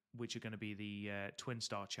 which are going to be the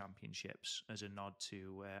Twinstar Championships as a nod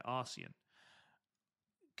to Arcean.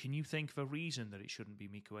 Can you think of a reason that it shouldn't be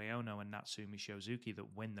Miku Aono and Natsumi Shozuki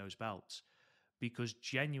that win those belts? Because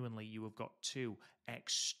genuinely, you have got two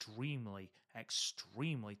extremely,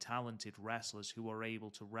 extremely talented wrestlers who are able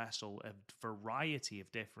to wrestle a variety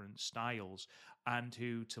of different styles and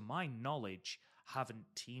who, to my knowledge, haven't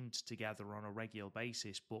teamed together on a regular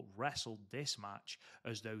basis, but wrestled this match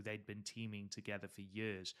as though they'd been teaming together for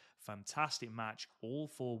years. Fantastic match. All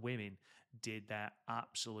four women did their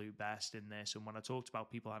absolute best in this. And when I talked about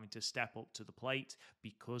people having to step up to the plate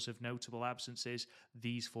because of notable absences,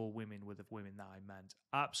 these four women were the women that I meant.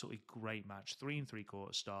 Absolutely great match. 3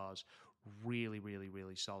 3/4 stars. Really, really,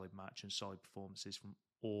 really solid match and solid performances from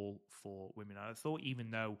all four women. And I thought, even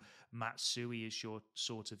though Matsui is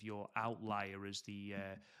sort of your outlier as the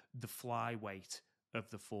flyweight of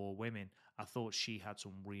the four women, I thought she had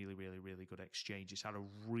some really, really, really good exchanges. Had a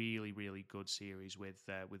really, really good series with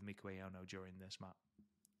Miku Aono during this match.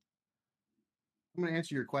 I'm going to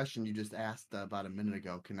answer your question you just asked about a minute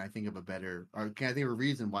ago. Can I think of a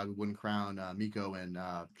reason why we wouldn't crown Miko and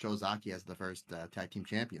Shozaki as the first tag team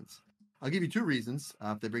champions? I'll give you 2 reasons.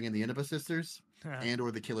 If they bring in the Inaba sisters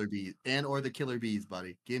or the Killer Bees,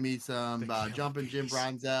 buddy. Give me some Jumpin' Jim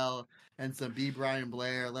Bronzel and some B. Brian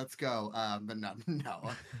Blair. Let's go. But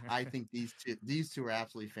no. I think these two are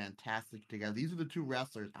absolutely fantastic together. These are the 2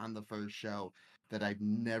 wrestlers on the first show that I've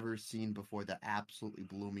never seen before that absolutely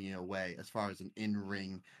blew me away as far as an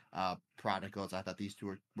in-ring product goes. I thought these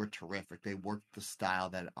 2 were terrific. They worked the style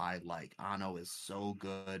that I like. Ano is so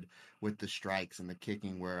good with the strikes and the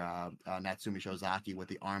kicking, where Natsumi Shozaki with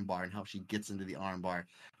the armbar and how she gets into the armbar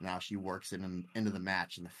and how she works it into the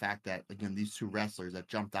match. And the fact that, again, these 2 wrestlers that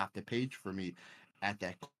jumped off the page for me at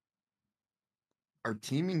that are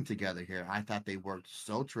teaming together here. I thought they worked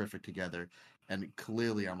so terrific together. And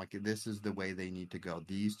clearly, I'm like, this is the way they need to go.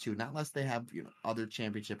 These 2, not unless they have other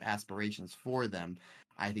championship aspirations for them,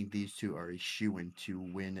 I think these 2 are a shoo-in to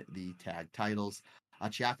win the tag titles.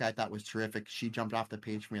 Chiaka, I thought, was terrific. She jumped off the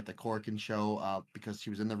page for me at the Corkin show because she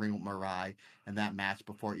was in the ring with Mirai, and that match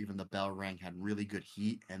before even the bell rang had really good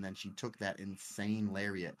heat, and then she took that insane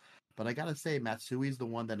lariat. But I gotta say, Matsui's the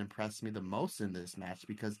one that impressed me the most in this match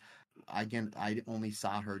because, again, I only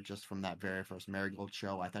saw her just from that very first Marigold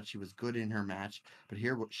show. I thought she was good in her match, but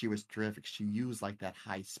here she was terrific. She used like that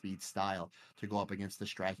high-speed style to go up against the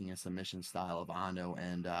striking and submission style of Ano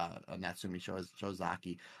and Natsumi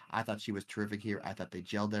Shozaki. I thought she was terrific here. I thought they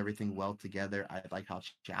gelled everything well together. I like how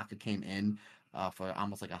Shaka came in for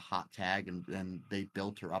almost like a hot tag, and they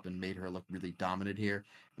built her up and made her look really dominant here.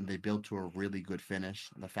 And they built to a really good finish.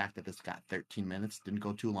 And the fact that this got 13 minutes, didn't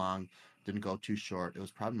go too long, didn't go too short. It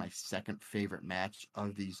was probably my second favorite match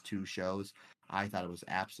of these two shows. I thought it was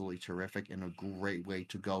absolutely terrific and a great way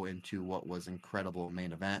to go into what was incredible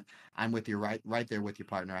main event. I'm with you right there with your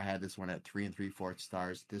partner. I had this one at 3 3/4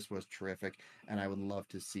 stars. This was terrific, and I would love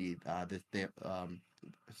to see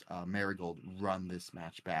Marigold run this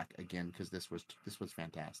match back again because this was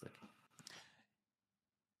fantastic.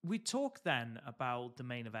 We talk then about the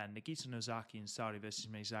main event, Nagisa Nozaki and Sari versus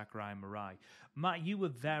Mai Sakurai and Mirai. Matt, you were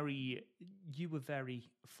very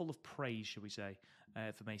full of praise, shall we say,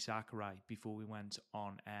 for Mai Sakurai before we went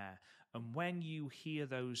on air. And when you hear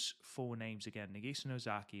those four names again, Nagisa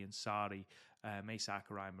Nozaki and Sari, Mai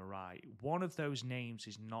Sakurai and Mirai, one of those names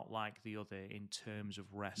is not like the other in terms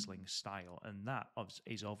of wrestling style, and that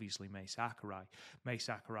is obviously Mai Sakurai. Mai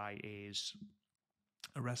Sakurai is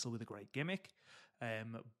a wrestler with a great gimmick.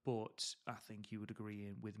 But I think you would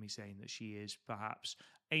agree with me saying that she is perhaps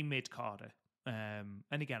a mid-carder. And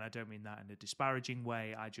again, I don't mean that in a disparaging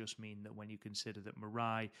way. I just mean that when you consider that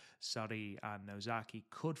Mirai, Sari, and Nozaki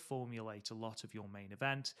could formulate a lot of your main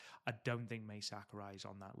event, I don't think Mai Sakurai is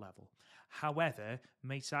on that level. However,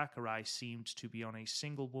 Mai Sakurai seemed to be on a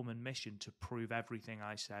single woman mission to prove everything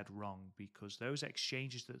I said wrong, because those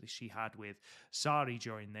exchanges that she had with Sari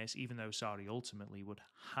during this, even though Sari ultimately would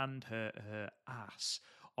hand her ass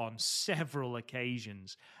on several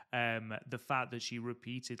occasions, the fact that she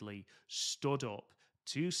repeatedly stood up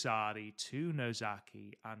to Sari, to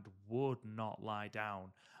Nozaki, and would not lie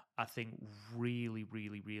down, I think really,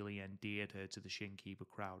 really, really endeared her to the Shin-Kiba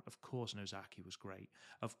crowd. Of course, Nozaki was great.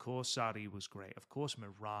 Of course, Sari was great. Of course,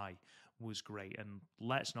 Mirai was great. And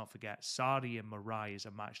let's not forget, Sari and Mirai is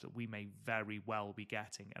a match that we may very well be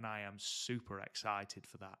getting, and I am super excited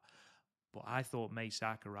for that. But I thought Mai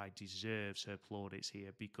Sakurai deserves her plaudits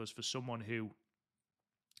here, because for someone who,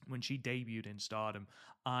 when she debuted in Stardom,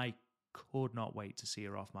 I could not wait to see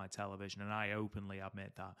her off my television, and I openly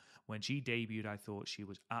admit that. When she debuted, I thought she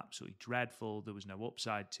was absolutely dreadful. There was no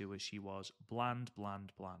upside to her. She was bland,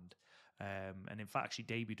 bland, bland. And in fact, she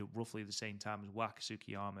debuted at roughly the same time as Waka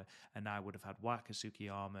Tsukiyama, and I would have had Waka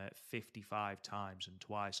Tsukiyama 55 times and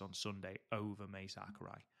twice on Sunday over Mai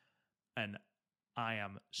Sakurai. And I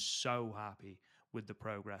am so happy with the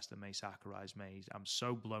progress that Mai Sakurai's made. I'm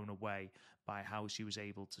so blown away by how she was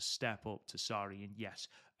able to step up to Sari. And yes,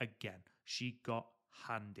 again, she got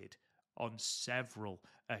handed on several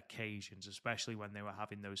occasions, especially when they were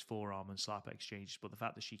having those forearm and slap exchanges. But the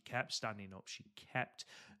fact that she kept standing up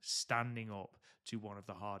to one of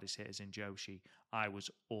the hardest hitters in Joshi, I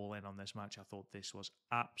was all in on this match. I thought this was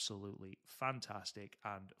absolutely fantastic,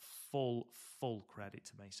 and full credit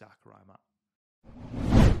to Mai Sakurai, Matt.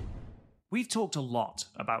 We've talked a lot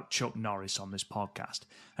about Chuck Norris on this podcast,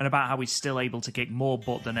 and about how he's still able to kick more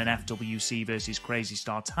butt than an FWC versus Crazy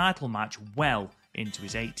Star title match well into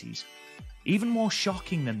his 80s. Even more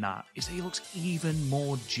shocking than that is that he looks even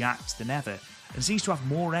more jacked than ever, and seems to have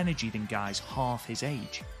more energy than guys half his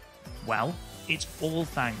age. Well, it's all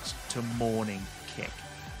thanks to Morning Kick,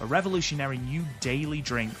 a revolutionary new daily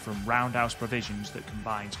drink from Roundhouse Provisions that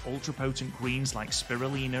combines ultra-potent greens like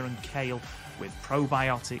spirulina and kale with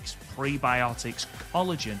probiotics, prebiotics,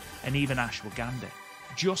 collagen, and even ashwagandha.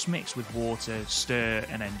 Just mix with water, stir,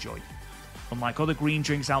 and enjoy. Unlike other green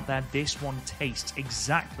drinks out there, this one tastes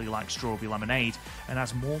exactly like strawberry lemonade and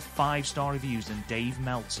has more 5-star reviews than Dave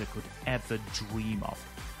Meltzer could ever dream of.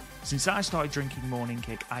 Since I started drinking Morning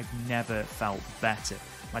Kick, I've never felt better.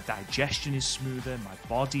 My digestion is smoother, my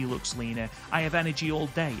body looks leaner, I have energy all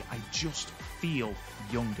day, I just feel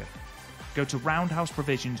younger. Go to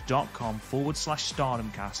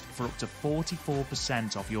roundhouseprovisions.com/StardomCast for up to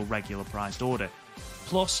 44% off your regular priced order.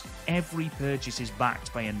 Plus, every purchase is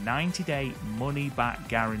backed by a 90-day money-back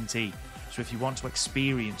guarantee. So if you want to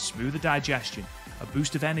experience smoother digestion, a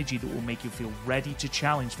boost of energy that will make you feel ready to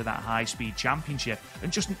challenge for that high-speed championship,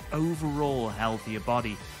 and just an overall healthier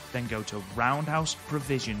body, then go to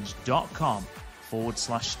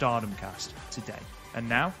roundhouseprovisions.com/StardomCast today. And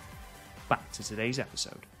now, back to today's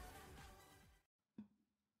episode.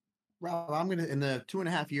 Rob, in the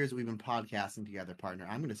 2.5 years that we've been podcasting together, partner,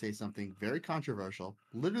 I'm going to say something very controversial,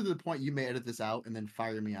 literally to the point you may edit this out and then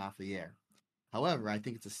fire me off the air. However, I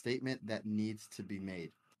think it's a statement that needs to be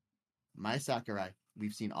made. Mai Sakurai,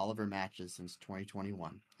 we've seen all of her matches since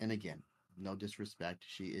 2021. And again, no disrespect,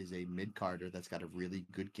 she is a mid-carder that's got a really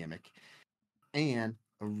good gimmick and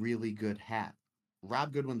a really good hat.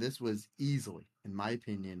 Rob Goodwin, this was easily, in my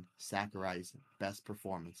opinion, Sakurai's best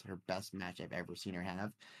performance, her best match I've ever seen her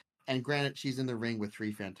have. And granted, she's in the ring with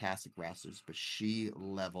 3 fantastic wrestlers, but she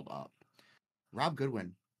leveled up. Rob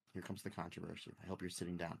Goodwin, Here comes the controversy. I hope you're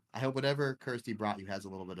sitting down. I hope whatever Kirsty brought you has a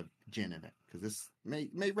little bit of gin in it, because this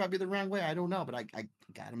may rub you the wrong way. I don't know, but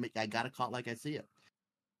I gotta call it like I see it.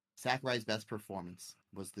 Sakurai's best performance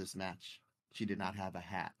was this match. She did not have a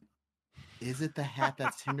hat. Is it the hat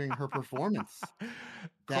that's hindering her performance?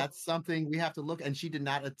 That's something we have to look. And she did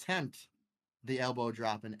not attempt the elbow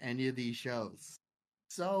drop in any of these shows.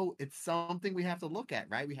 So it's something we have to look at,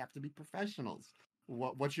 right? We have to be professionals.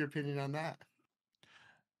 What's your opinion on that?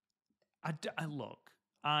 Look,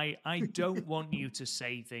 I don't want you to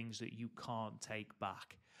say things that you can't take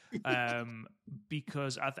back,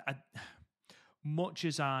 because much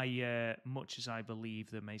as I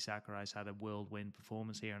believe that Mai Sakurai's had a whirlwind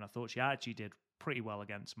performance here, and I thought she actually did pretty well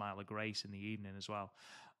against Myla Grace in the evening as well.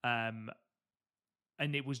 And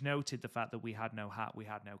it was noted the fact that we had no hat, we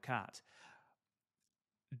had no cat.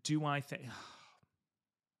 Do I think,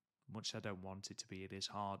 much as I don't want it to be, it is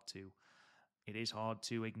hard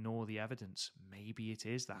to ignore the evidence. Maybe it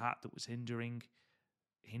is the hat that was hindering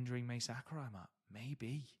Mai Sakurai, Matt.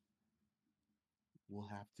 Maybe. We'll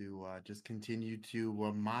have to just continue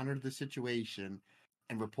to monitor the situation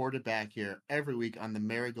and report it back here every week on the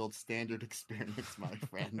Marigold Standard experience, my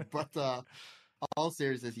friend. But all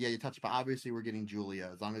seriousness, yeah, you touched upon, obviously we're getting Julia,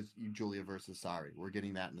 as long as Julia versus Sari. We're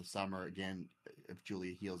getting that in the summer. Again, if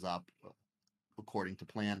Julia heals up according to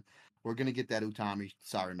plan, we're going to get that Utami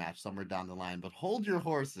Sari match somewhere down the line. But hold your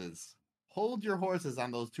horses. Hold your horses on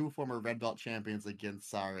those two former red belt champions against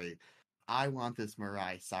Sari. I want this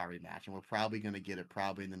Mirai Sari match, and we're probably going to get it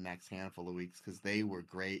probably in the next handful of weeks, because they were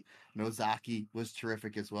great. Nozaki was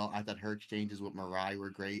terrific as well. I thought her exchanges with Mirai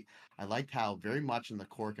were great. I liked how very much in the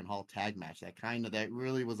Cork and Hall tag match, that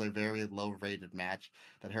really was a very low-rated match,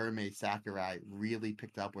 that her and Mai Sakurai really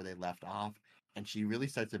picked up where they left off, and she really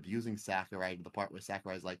starts abusing Sakurai to the part where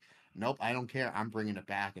Sakurai's like, nope, I don't care, I'm bringing it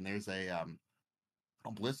back. And there's a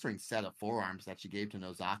blistering set of forearms that she gave to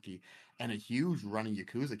Nozaki, and a huge running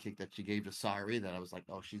Yakuza kick that she gave to Sari that I was like,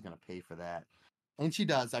 oh, she's going to pay for that. And she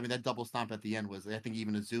does. I mean, that double stomp at the end was, I think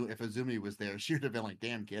even if Azumi was there, she would have been like,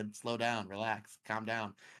 damn, kid, slow down, relax, calm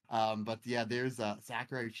down. But yeah, there's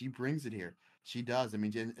Sakurai. She brings it here. She does. I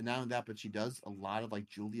mean, and not only that, but she does a lot of like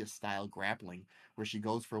Julia-style grappling, where she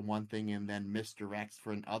goes for one thing and then misdirects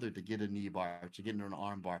for another to get a knee bar, to get into an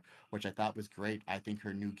arm bar, which I thought was great. I think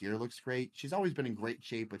her new gear looks great. She's always been in great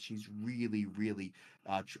shape, but she's really, really,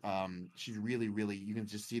 you can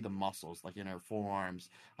just see the muscles, like in her forearms,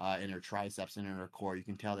 in her triceps, and in her core. You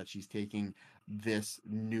can tell that she's taking this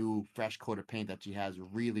new fresh coat of paint that she has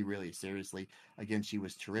really, really seriously. Again, she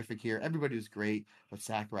was terrific here. Everybody was great, but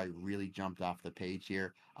Sakurai really jumped off the page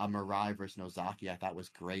here. Mirai versus Nozaki, I thought was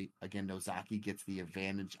great. Again, Nozaki gets the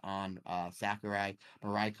advantage on Sakurai.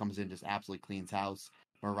 Mirai comes in, just absolutely cleans house.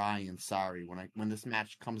 Mirai and Sari, when this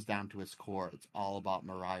match comes down to its core, it's all about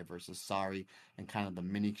Mirai versus Sari, and kind of the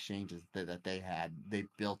mini exchanges that they had. They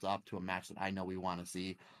built up to a match that I know we want to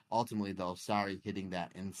see. Ultimately, though, Sari hitting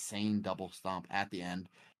that insane double stomp at the end.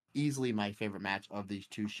 Easily my favorite match of these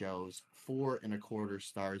two shows. 4.25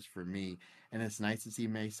 stars for me. And it's nice to see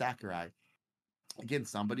Mai Sakurai, again,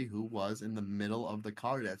 somebody who was in the middle of the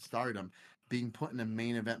card at Stardom, being put in a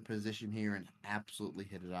main event position here and absolutely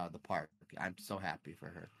hit it out of the park. I'm so happy for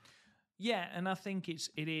her. Yeah, and I think it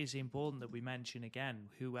is important that we mention again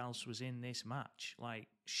who else was in this match. Like,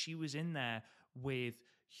 she was in there with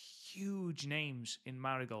huge names in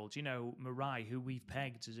Marigold. You know, Mirai, who we've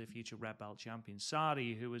pegged as a future red belt champion.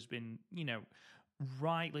 Sari, who has been,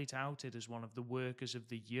 rightly touted as one of the workers of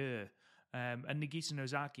the year. And Nagisa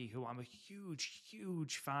Nozaki, who I'm a huge,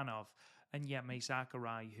 huge fan of. And yet Mai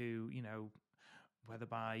Sakurai, who, whether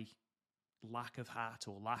by lack of hat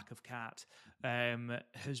or lack of cat,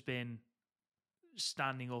 has been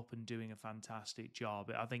standing up and doing a fantastic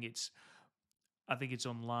job. I think it's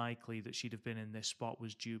unlikely that she'd have been in this spot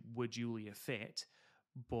were Julia fit,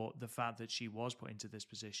 but the fact that she was put into this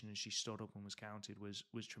position and she stood up and was counted was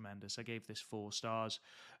tremendous. I gave this 4 stars,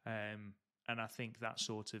 and I think that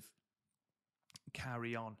sort of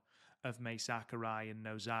carry on of Mai Sakurai and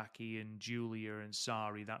Nozaki and Julia and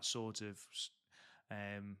Sari, that sort of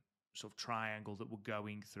triangle that we're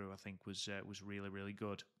going through, I think was really, really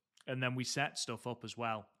good. And then we set stuff up as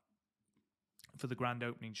well for the grand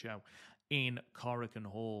opening show in Corrigan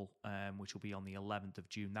Hall, which will be on the 11th of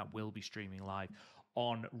June. That will be streaming live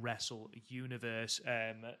on Wrestle Universe.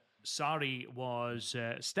 Sari was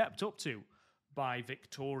stepped up to by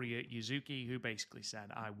Victoria Yuzuki, who basically said,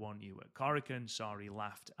 I want you at Corrigan. Sari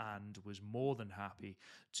laughed and was more than happy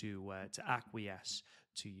to acquiesce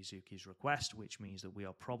to Yuzuki's request, which means that we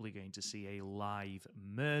are probably going to see a live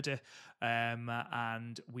murder.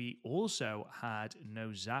 And we also had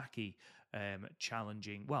Nozaki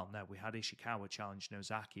challenging. Well, no, we had Ishikawa challenge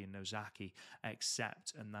Nozaki and Nozaki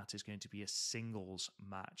accept, and that is going to be a singles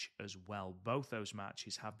match as well. Both those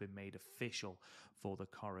matches have been made official for the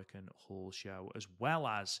Korakuen Hall show, as well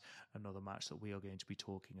as another match that we are going to be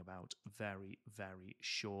talking about very, very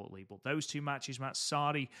shortly. But those two matches, Matt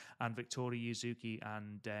Sari and Victoria Yuzuki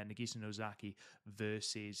and Nagisa Nozaki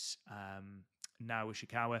versus Nao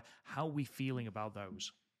Ishikawa. How are we feeling about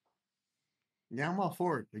those? Yeah, I'm all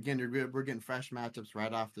for it. Again, we're getting fresh matchups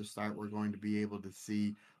right off the start. We're going to be able to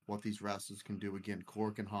see what these wrestlers can do. Again,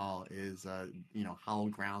 Korakuen Hall is,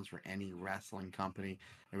 hallowed grounds for any wrestling company.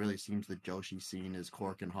 It really seems the Joshi scene is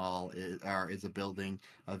Korakuen Hall is a building,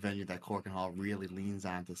 a venue that Korakuen Hall really leans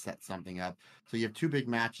on to set something up. So you have two big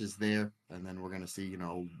matches there, and then we're going to see,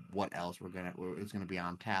 what else is going to be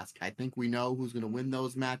on task. I think we know who's going to win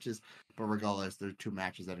those matches, but regardless, there are two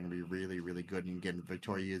matches that are going to be really, really good. And again,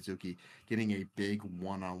 Victoria Yuzuki getting a big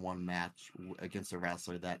one-on-one match against a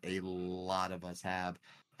wrestler that a lot of us have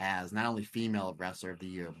as not only female wrestler of the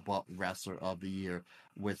year, but wrestler of the year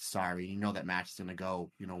with Sari. You know that match is going to go,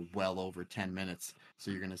 well over 10 minutes. So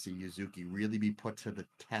you're going to see Yuzuki really be put to the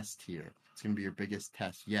test here. It's going to be your biggest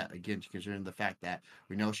test yet, again, considering the fact that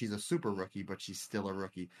we know she's a super rookie, but she's still a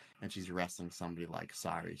rookie, and she's wrestling somebody like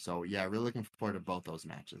Sari. So, yeah, really looking forward to both those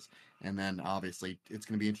matches. And then, obviously, it's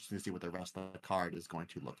going to be interesting to see what the rest of the card is going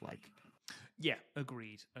to look like. Yeah,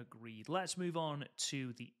 agreed. Let's move on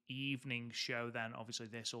to the evening show then. Obviously,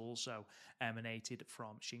 this also emanated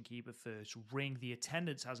from Shin-Kiba First Ring. The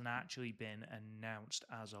attendance hasn't actually been announced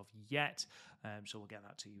as of yet, so we'll get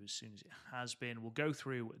that to you as soon as it has been. We'll go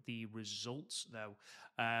through the results, though.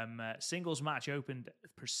 Singles match opened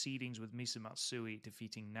proceedings with Misa Matsui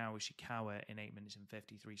defeating Nao Ishikawa in 8 minutes and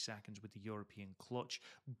 53 seconds with the European clutch.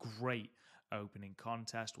 Great opening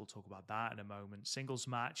contest. We'll talk about that in a moment. Singles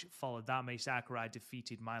match followed that. Mai Sakurai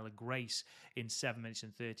defeated Myla Grace in 7 minutes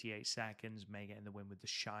and 38 seconds, May getting the win with the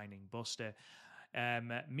Shining Buster.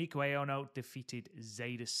 Miko Aono defeated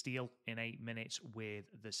Zeta Steel in 8 minutes with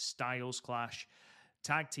the Styles Clash.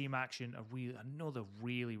 Tag team action, another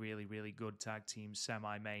really, really, really good tag team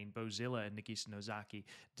semi-main. Bozilla and Nagisa Nozaki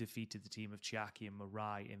defeated the team of Chiaki and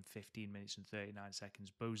Mirai in 15 minutes and 39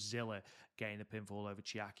 seconds. Bozilla getting the pinfall over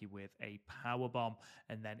Chiaki with a powerbomb.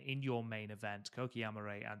 And then in your main event, Koki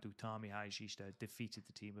Amare and Utami Hayashishita defeated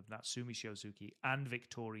the team of Natsumi Shozuki and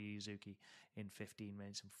Victoria Yuzuki in 15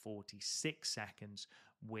 minutes and 46 seconds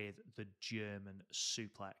with the German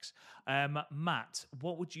suplex. Matt,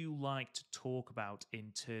 what would you like to talk about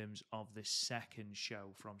in terms of the second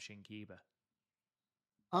show from Shin-Kiba?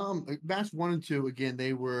 Match 1 and 2, again,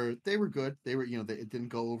 they were good. It didn't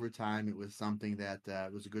go overtime. It was something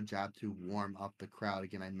that was a good job to warm up the crowd.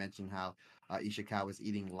 Again, I mentioned how Ishikawa was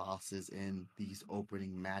eating losses in these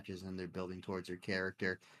opening matches, and they're building towards her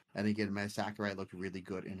character. And again, Mai Sakurai looked really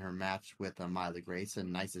good in her match with Myla Grace,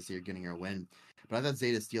 and nice to see her getting her win. But I thought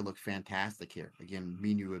Zeta Steel looked fantastic here. Again,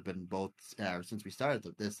 me and you have been both since we started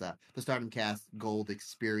the Stardom Cast Gold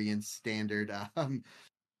Experience Standard.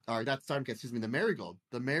 Or not Stardom Cast, excuse me, the Marigold.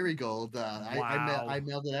 The Marigold. Wow. I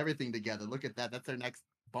melded everything together. Look at that. That's our next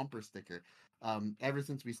bumper sticker. Ever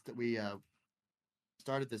since we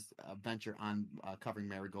started this venture on covering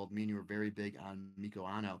Marigold, me and you were very big on Miko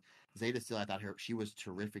Ano. Zeta Steel, I thought she was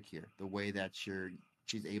terrific here. The way that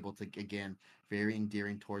she's able to, again, very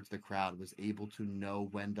endearing towards the crowd, was able to know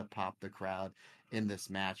when to pop the crowd in this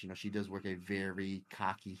match. She does work a very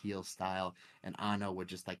cocky heel style, and Ano would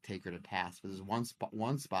just take her to task. But there's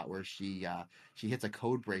one spot where she hits a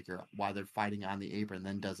code breaker while they're fighting on the apron, and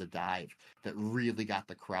then does a dive that really got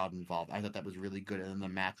the crowd involved. I thought that was really good, and then the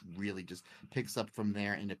match really just picks up from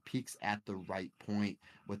there, and it peaks at the right point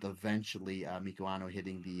with eventually Miko Ano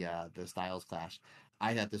hitting the Styles Clash.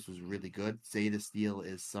 I thought this was really good. Zeta Steel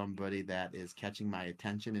is somebody that is catching my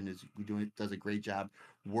attention and does a great job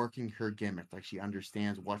working her gimmick. She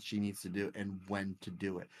understands what she needs to do and when to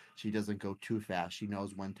do it. She doesn't go too fast. She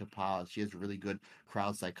knows when to pause. She has really good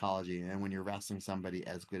crowd psychology. And when you're wrestling somebody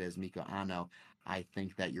as good as Miko Ano, I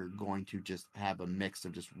think that you're going to just have a mix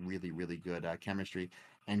of just really, really good chemistry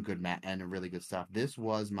and and really good stuff. This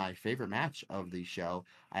was my favorite match of the show.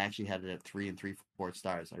 I actually had it at 3 3/4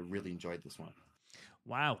 stars. I really enjoyed this one.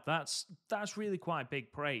 Wow, that's really quite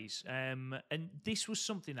big praise. And this was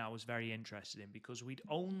something I was very interested in because we'd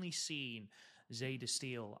only seen Zeta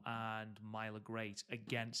Steel and Myla Grace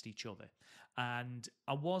against each other. And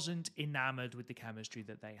I wasn't enamored with the chemistry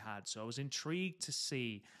that they had. So I was intrigued to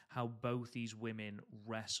see how both these women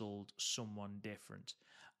wrestled someone different.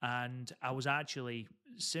 And I was actually,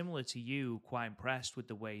 similar to you, quite impressed with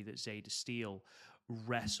the way that Zeta Steel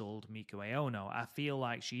wrestled Miko Ono. I feel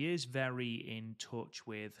like she is very in touch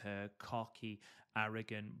with her cocky,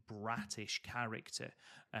 arrogant, brattish character.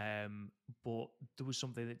 But there was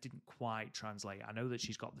something that didn't quite translate. I know that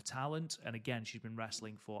she's got the talent, and again, she's been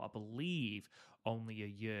wrestling for, I believe, only a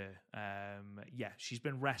year. She's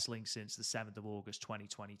been wrestling since the 7th of August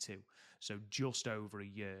 2022, so just over a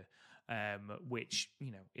year. Which,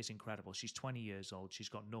 is incredible. She's 20 years old. She's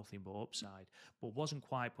got nothing but upside, but wasn't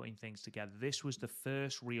quite putting things together. This was the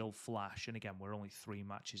first real flash, and again, we're only 3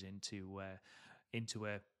 matches into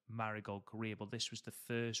a Marigold career, but this was the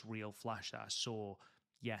first real flash that I saw.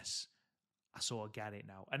 Yes, I sort of get it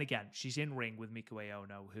now. And again, she's in ring with Miko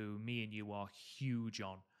Ono, who me and you are huge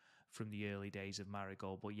on from the early days of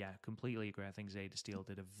Marigold. But yeah, completely agree. I think Zeta Steele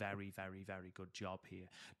did a very, very, very good job here.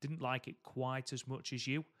 Didn't like it quite as much as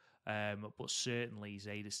you, but certainly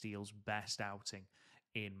Zeta Steele's best outing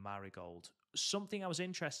in Marigold. Something I was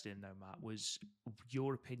interested in, though, Matt, was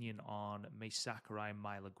your opinion on Mai Sakurai and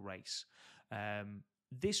Myla Grace.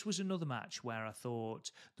 This was another match where I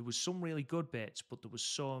thought there was some really good bits, but there was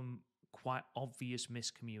some quite obvious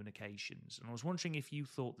miscommunications. And I was wondering if you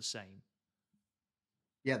thought the same.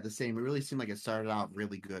 Yeah, the same. It really seemed like it started out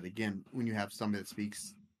really good. Again, when you have somebody that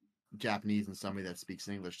speaks Japanese and somebody that speaks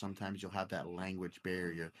English, sometimes you'll have that language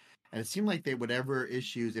barrier. And it seemed like whatever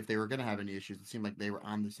issues, if they were going to have any issues, it seemed like they were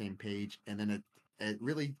on the same page. And then it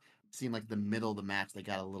really seemed like the middle of the match, they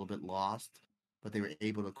got a little bit lost, but they were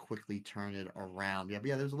able to quickly turn it around. Yeah,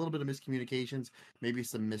 there's a little bit of miscommunications, maybe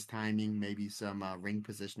some mistiming, maybe some ring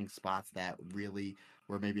positioning spots that really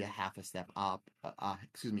were maybe half a step off,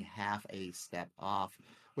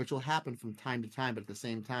 which will happen from time to time. But at the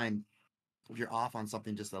same time, if you're off on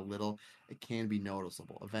something just a little, it can be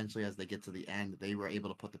noticeable. Eventually, as they get to the end, they were able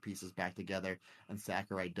to put the pieces back together, and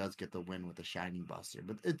Sakurai does get the win with the Shining Buster.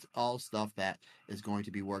 But it's all stuff that is going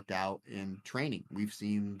to be worked out in training. We've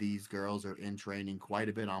seen these girls are in training quite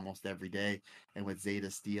a bit, almost every day. And with Zeta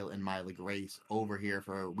Steele and Myla Grace over here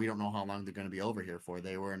we don't know how long they're going to be over here for.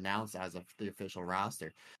 They were announced as the official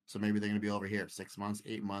roster. So maybe they're going to be over here 6 months,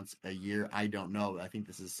 8 months, a year. I don't know. I think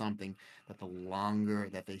this is something that the longer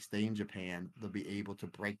that they stay in Japan, they'll be able to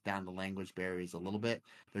break down the language barriers a little bit.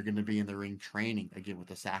 They're going to be in the ring training, again, with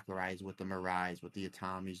the Sakurais, with the Mirais, with the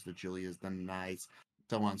Utamis, the Julias, the Nais,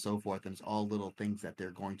 so on and so forth. And it's all little things that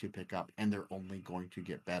they're going to pick up, and they're only going to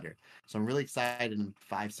get better. So I'm really excited in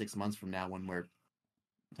 5-6 months from now when we're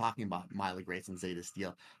talking about Myla Grace and Zeta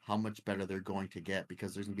Steele, how much better they're going to get,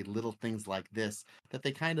 because there's going to be little things like this that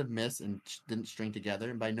they kind of miss and didn't string together.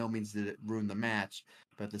 And by no means did it ruin the match,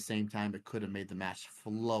 but at the same time, it could have made the match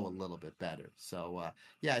flow a little bit better. So,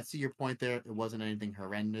 I see your point there. It wasn't anything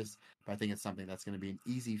horrendous, but I think it's something that's going to be an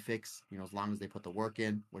easy fix, as long as they put the work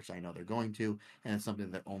in, which I know they're going to, and it's something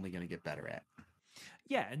they're only going to get better at.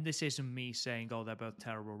 Yeah, and this isn't me saying, they're both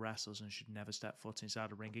terrible wrestlers and should never step foot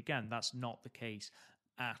inside a ring again. That's not the case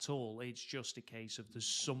at all. It's just a case of there's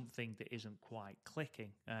something that isn't quite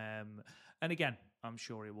clicking. And again, I'm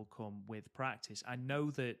sure it will come with practice. I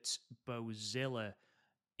know that Bozilla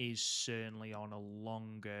is certainly on a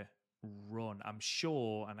longer run. I'm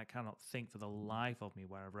sure, and I cannot think for the life of me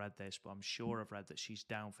where I've read this, but I'm sure I've read that she's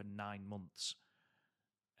down for 9 months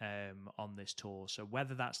on this tour. So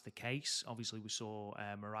whether that's the case, obviously we saw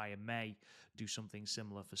Mariah May do something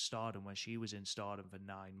similar for Stardom when she was in Stardom for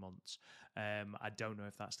 9 months. I don't know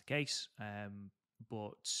if that's the case,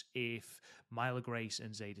 but if Myla Grace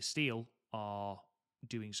and Zeta Steele are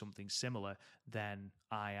doing something similar, then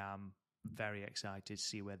I am very excited to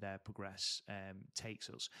see where their progress takes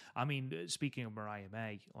us. I mean, speaking of Mariah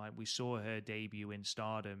May, like we saw her debut in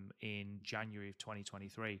Stardom in January of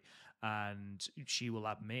 2023, and she will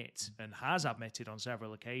admit, and has admitted on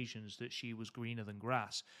several occasions, that she was greener than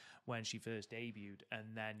grass when she first debuted.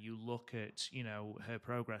 And then you look at, her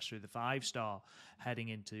progress through the 5-star heading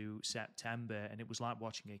into September, and it was like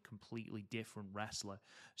watching a completely different wrestler.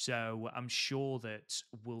 So I'm sure that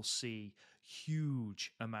we'll see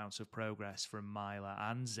huge amounts of progress from Myla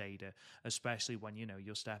and Zeta, especially when,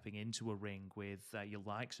 you're stepping into a ring with your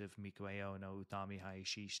likes of Miko Ono, Utami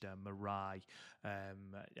Hayashishita, Mirai,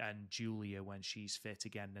 and Julia when she's fit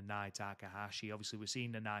again, Nanai Takahashi. Obviously, we're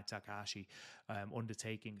seeing Nanai Takahashi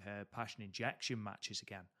undertaking her passion injection matches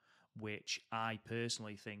again, which I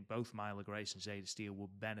personally think both Myla Grace and Zeta Steele will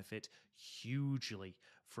benefit hugely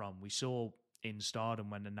from. We saw in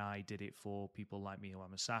Stardom when Nanai did it for people like Miho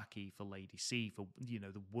Amasaki, for Lady C, for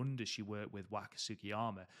the wonders she worked with Waka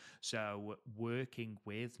Tsukiyama. So working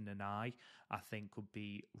with Nanai, I think, could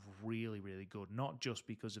be really, really good, not just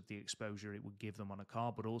because of the exposure it would give them on a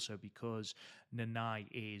card, but also because Nanai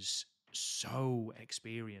is so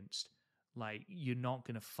experienced. Like, you're not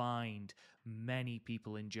going to find many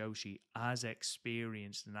people in Joshi as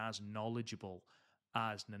experienced and as knowledgeable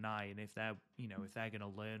as Nanai. And if they're going to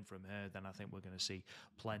learn from her, then I think we're going to see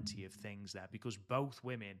plenty of things there, because both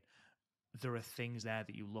women, there are things there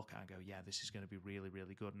that you look at and go, yeah, this is going to be really,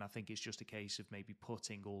 really good. And I think it's just a case of maybe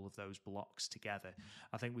putting all of those blocks together.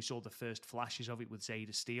 I think we saw the first flashes of it with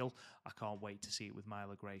Zeta Steele. I can't wait to see it with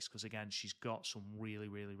Myla Grace, because, again, she's got some really,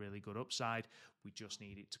 really, really good upside. We just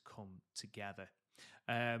need it to come together.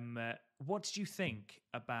 What did you think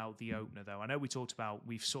about the opener, though? I know we've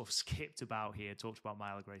sort of skipped about here, talked about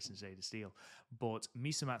Myla Grace and Zeta Steele, but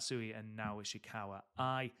Misa Matsui and Nao Ishikawa,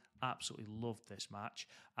 I absolutely loved this match.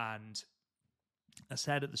 And I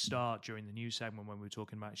said at the start during the news segment when we were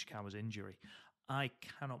talking about Ishikawa's injury, I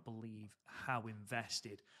cannot believe how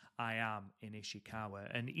invested I am in Ishikawa.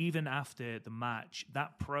 And even after the match,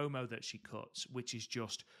 that promo that she cuts, which is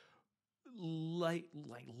just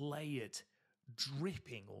layered,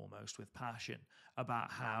 dripping almost with passion,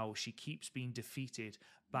 about how she keeps being defeated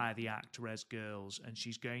by the Actress girls and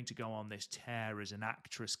she's going to go on this tear as an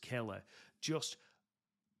actress killer. Just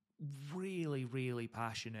really, really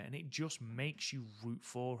passionate, and it just makes you root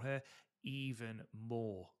for her even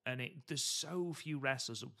more. And there's so few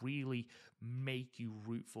wrestlers that really make you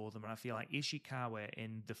root for them, and I feel like Ishikawa,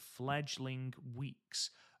 in the fledgling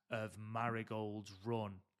weeks of Marigold's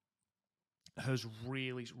run, has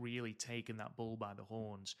really, really taken that bull by the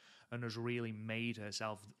horns and has really made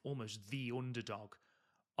herself almost the underdog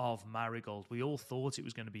of Marigold. We all thought it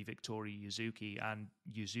was going to be Victoria Yuzuki, and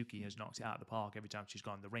Yuzuki has knocked it out of the park every time she's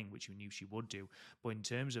gone in the ring, which we knew she would do. But in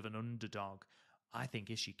terms of an underdog, I think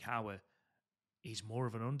Ishikawa is more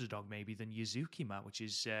of an underdog maybe than Yuzuki, Matt, which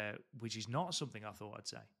is not something I thought I'd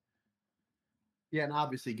say. Yeah, and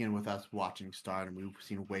obviously, again, with us watching Stardom, we've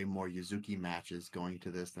seen way more Yuzuki matches going to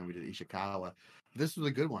this than we did Ishikawa. This was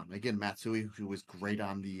a good one. Again, Matsui, who was great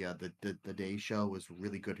on the day show, was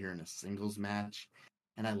really good here in a singles match.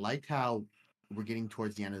 And I liked how we're getting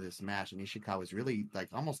towards the end of this match, and Ishikawa is really like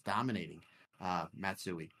almost dominating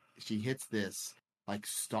Matsui. She hits this like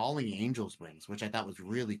stalling angel's wings, which I thought was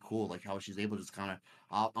really cool. Like how she's able to just kind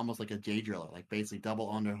of almost like a J driller, like basically double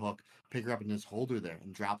underhook, pick her up and just hold her there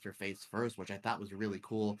and drops her face first, which I thought was really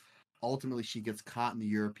cool. Ultimately, she gets caught in the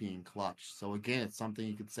European clutch. So again, it's something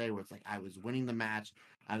you could say where it's like I was winning the match,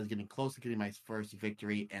 I was getting close to getting my first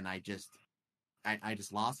victory, and I just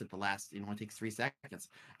lost it the last. It only takes 3 seconds.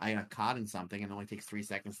 I got caught in something, and it only takes 3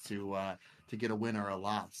 seconds to get a win or a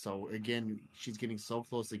loss. So again, she's getting so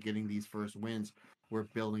close to getting these first wins. We're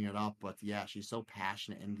building it up, but yeah, she's so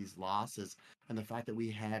passionate in these losses, and the fact that we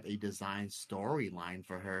have a designed storyline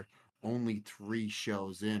for her only 3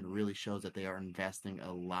 shows in really shows that they are investing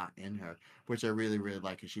a lot in her, which I really, really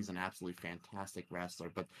like, because she's an absolutely fantastic wrestler.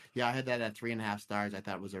 But yeah, I had that at 3.5 stars. I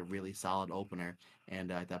thought it was a really solid opener,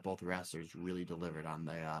 and I thought both wrestlers really delivered on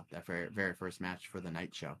that very, very first match for the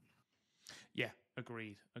night show. Yeah,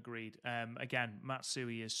 agreed. Again,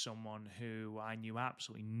 Matsui is someone who I knew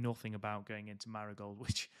absolutely nothing about going into Marigold,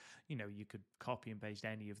 which, you could copy and paste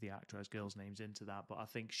any of the Actress girls' names into that, but I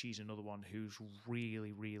think she's another one who's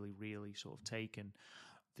really, really, really sort of taken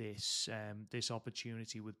this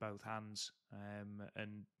opportunity with both hands,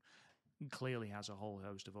 and clearly has a whole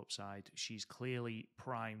host of upside. She's clearly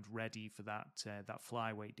primed, ready for that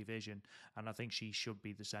flyweight division, and I think she should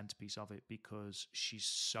be the centerpiece of it, because she's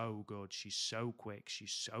so good, she's so quick,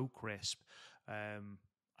 she's so crisp.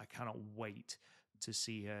 I cannot wait to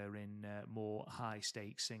see her in more high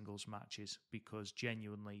stakes singles matches, because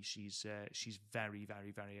genuinely she's very,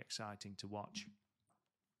 very, very exciting to watch.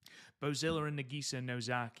 Bozilla and Nagisa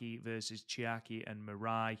Nozaki versus Chiaki and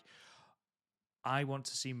Mirai. I want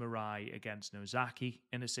to see Mirai against Nozaki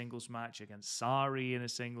in a singles match, against Sari in a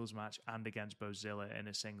singles match, and against Bozilla in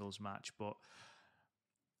a singles match. But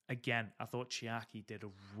again, I thought Chiaki did a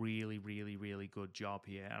really, really, really good job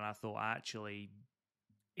here. And I thought actually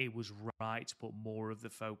it was right to put more of the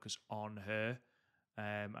focus on her.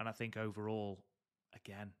 And I think overall,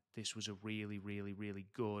 again, this was a really, really, really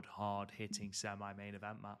good, hard-hitting semi-main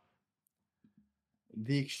event, Matt.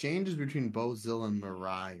 The exchanges between Bozilla and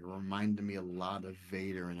Mirai reminded me a lot of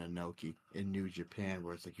Vader and Inoki in New Japan,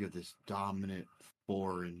 where it's like you have this dominant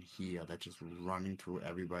foreign heel that's just running through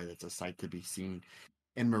everybody. That's a sight to be seen.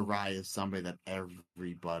 And Mirai is somebody that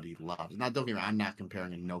everybody loves. Now, don't get me wrong, I'm not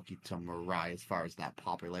comparing Inoki to Mirai as far as that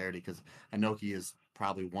popularity, because Inoki is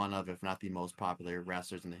probably one of, if not the most popular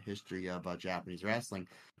wrestlers in the history of Japanese wrestling.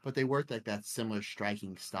 But they work like that similar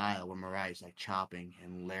striking style where Mirai is like chopping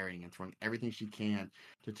and layering and throwing everything she can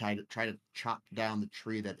to try to chop down the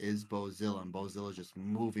tree that is Bozilla, and Bozilla is just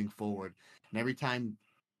moving forward. And every time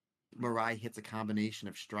Mirai hits a combination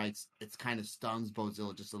of strikes. It's kind of stuns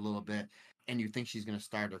Bozilla just a little bit, and you think she's going to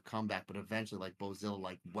start her comeback, but eventually, like Bozilla,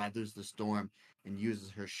 like weathers the storm and uses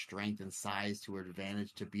her strength and size to her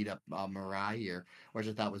advantage to beat up Mirai here, which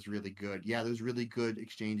I thought was really good. Yeah, there's really good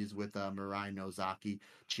exchanges with Mirai Nozaki.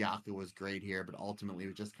 Chiaki was great here, but ultimately it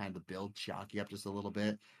was just kind of to build Chiaki up just a little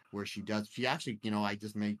bit. Where she actually, I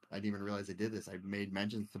didn't even realize I did this. I made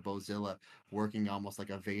mentions to Bozilla working almost like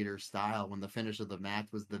a Vader style when the finish of the match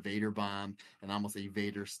was the Vader bomb and almost a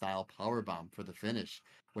Vader style power bomb for the finish,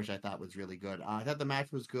 which I thought was really good. I thought the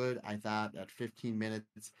match was good. I thought at 15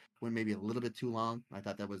 minutes went maybe a little bit too long. I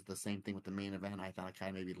thought that was the same thing with the main event. I thought it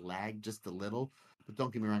kind of maybe lagged just a little. But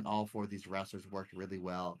don't get me wrong, all four of these wrestlers worked really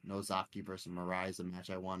well. Nozaki versus Mirai is a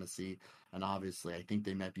match I want to see. And obviously, I think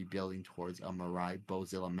they might be building towards a Mirai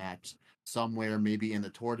Bozilla match somewhere, maybe in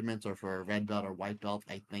the tournaments or for a red belt or white belt.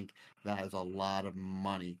 I think that is a lot of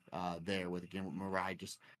money there with Mirai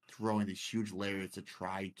just throwing these huge layers to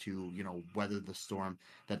try to, weather the storm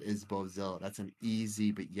that is Bozilla. That's an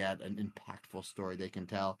easy but yet an impactful story they can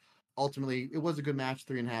tell. Ultimately, it was a good match,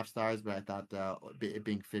 3.5 stars, but I thought it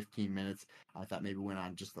being 15 minutes, I thought maybe went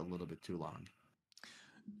on just a little bit too long.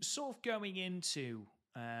 Sort of going into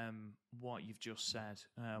what you've just said,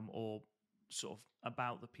 or sort of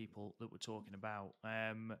about the people that we're talking about,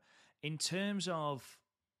 in terms of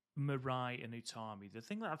Mirai and Utami, the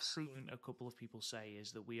thing that I've seen a couple of people say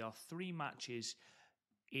is that we are 3 matches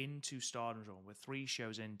into Stardom's run. We're 3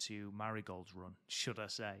 shows into Marigold's run, should I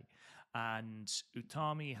say. And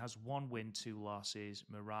Utami has 1 win, 2 losses.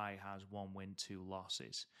 Mirai has 1 win, 2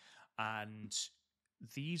 losses. And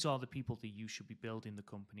these are the people that you should be building the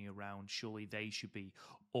company around. Surely they should be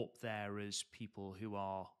up there as people who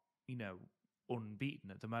are,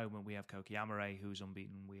 unbeaten. At the moment, we have Koki Amare, who's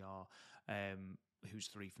unbeaten. We are, who's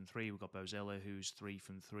 3 from 3. We've got Bozilla, who's 3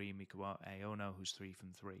 from 3. Mikawa Aono, who's 3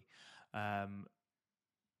 from 3.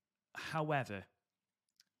 However,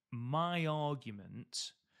 my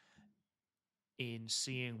argument in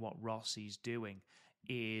seeing what Rossi's doing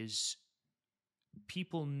is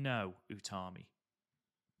people know Utami.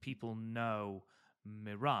 People know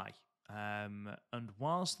Mirai. And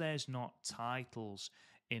whilst there's not titles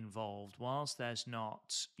involved, whilst there's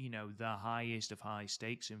not, the highest of high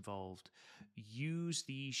stakes involved, use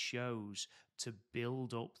these shows to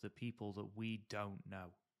build up the people that we don't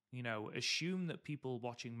know. Assume that people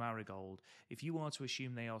watching Marigold, if you are to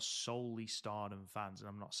assume they are solely Stardom fans, and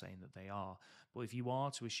I'm not saying that they are, but if you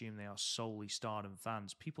are to assume they are solely Stardom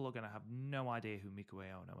fans, people are going to have no idea who Miku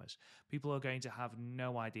Ono is. People are going to have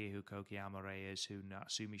no idea who Koki Amare is, who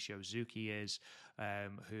Natsumi Shozuki is,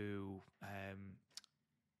 who's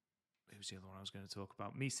the other one I was going to talk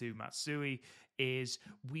about? Misu Matsui is.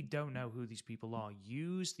 We don't know who these people are.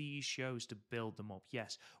 Use these shows to build them up.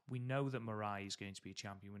 Yes, we know that Mirai is going to be a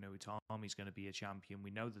champion. We know Utami is going to be a champion.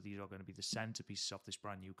 We know that these are going to be the centerpieces of this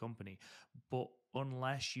brand new company. But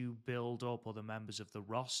unless you build up other members of the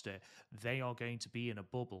roster, they are going to be in a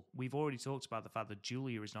bubble. We've already talked about the fact that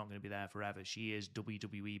Julia is not going to be there forever. She is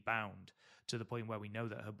WWE bound to the point where we know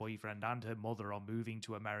that her boyfriend and her mother are moving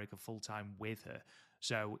to America full-time with her.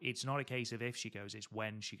 So it's not a case of if she goes, it's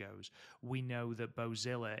when she goes. We know that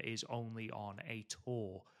Bozilla is only on a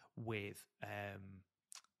tour with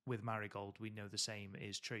Marigold. We know the same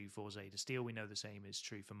is true for Zeta Steel. We know the same is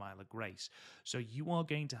true for Myla Grace. So you are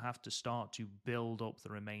going to have to start to build up the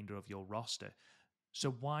remainder of your roster. So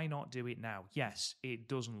why not do it now? Yes, it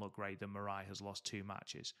doesn't look great that Mirai has lost 2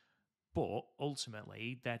 matches. But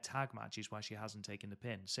ultimately, they're tag matches where she hasn't taken the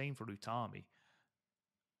pin. Same for Utami.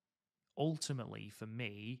 Ultimately, for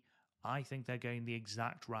me, I think they're going the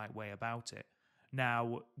exact right way about it.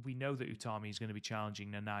 Now, we know that Utami is going to be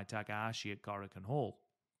challenging Nanae Takahashi at Korakuen Hall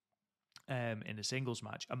in a singles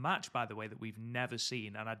match. A match, by the way, that we've never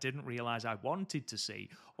seen, and I didn't realize I wanted to see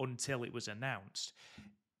until it was announced.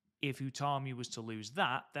 If Utami was to lose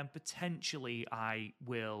that, then potentially I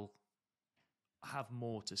will have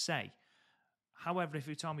more to say. However, if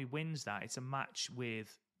Utami wins that, it's a match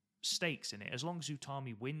with stakes in it. As long as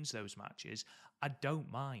Utami wins those matches, I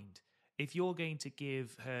don't mind. If you're going to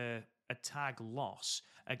give her a tag loss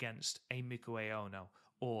against a Miku Ono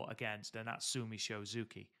or against a Natsumi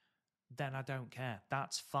Shozuki, then I don't care.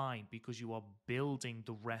 That's fine because you are building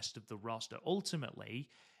the rest of the roster. Ultimately,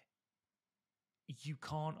 you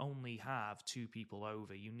can't only have 2 people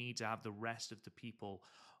over. You need to have the rest of the people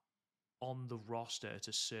on the roster at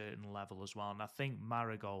a certain level as well. And I think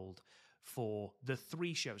Marigold, for the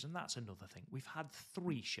 3 shows, and that's another thing, we've had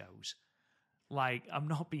 3 shows. Like, I'm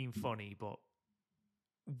not being funny, but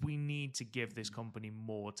we need to give this company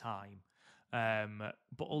more time. But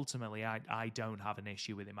ultimately, I don't have an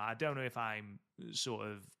issue with him. I don't know if I'm sort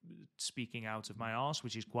of speaking out of my arse,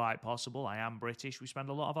 which is quite possible. I am British. We spend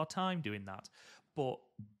a lot of our time doing that. But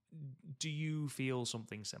do you feel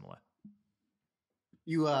something similar?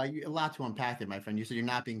 You a lot to unpack there, my friend. You said you're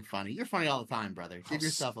not being funny. You're funny all the time, brother. Give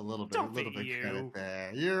yourself a little bit credit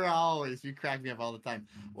there. You crack me up all the time.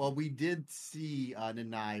 Well, we did see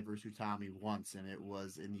Nanai versus Utami once, and it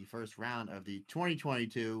was in the first round of the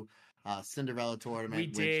 2022 Cinderella tournament. We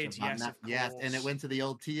did, yes, of course. Yes, and it went to the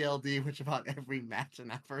old TLD, which about every match in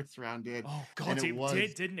that first round did. Oh God, it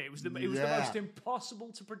did, didn't it? It was the most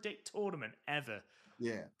impossible to predict tournament ever.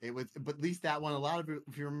 Yeah, it was, but at least that one,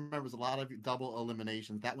 if you remember, was a lot of double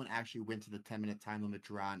eliminations. That one actually went to the 10-minute time limit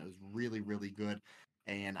draw, and it was really, really good.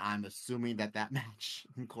 And I'm assuming that match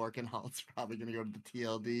in Cork and Hall is probably going to go to the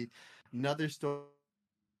TLD. Another story.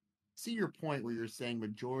 See your point where you're saying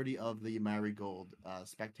majority of the Marigold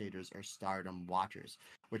spectators are Stardom watchers,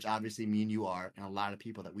 which obviously me and you are, and a lot of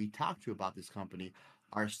people that we talk to about this company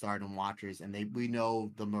are Stardom watchers, and we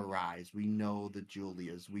know the Mirais, we know the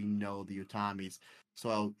Julias, we know the Utamis.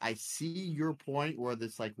 So I see your point where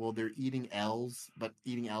it's like, well, they're eating L's, but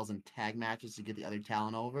eating L's in tag matches to get the other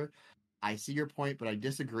talent over. I see your point, but I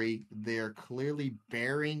disagree. They're clearly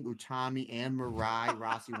burying Utami and Mirai.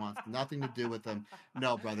 Rossi wants nothing to do with them.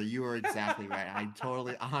 No, brother, you are exactly right. I'm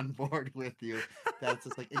totally on board with you. That's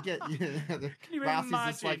just like, again, Rossi's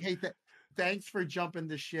just like, hey, thanks for jumping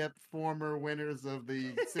the ship, former winners of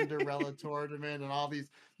the Cinderella tournament and all these.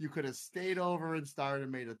 You could have stayed over and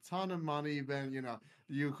started, made a ton of money.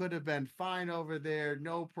 You could have been fine over there,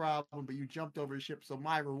 no problem, but you jumped over the ship. So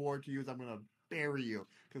my reward to you is I'm going to bury you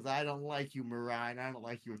because I don't like you, Mirai, and I don't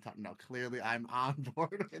like you. No, clearly I'm on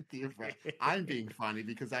board with you, friend. I'm being funny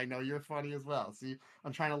because I know you're funny as well. See,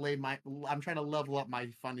 I'm trying to level up my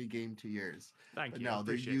funny game to yours. Thank you. No,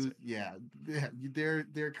 appreciate it. Yeah,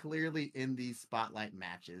 they're clearly in these spotlight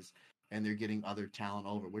matches and they're getting other talent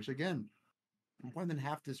over, which again, more than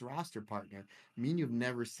half this roster partner, me and you've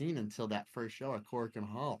never seen until that first show at Cork and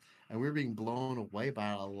Hall. And we're being blown away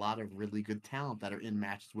by a lot of really good talent that are in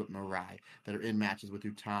matches with Mirai, that are in matches with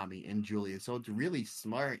Utami and Julia. So it's really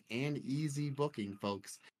smart and easy booking,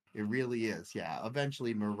 folks. It really is. Yeah,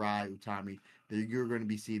 eventually Mirai, Utami, you're going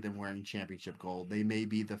to see them wearing championship gold. They may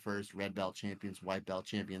be the first red belt champions, white belt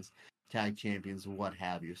champions, tag champions, what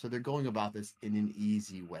have you. So they're going about this in an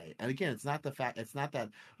easy way. And again, it's not that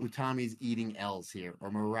Utami's eating L's here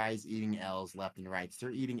or Mirai's eating L's left and right.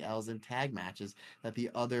 They're eating L's in tag matches that the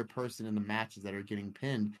other person in the matches that are getting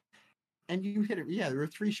pinned. And you hit it. Yeah, there were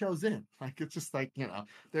 3 shows in. Like, it's just like,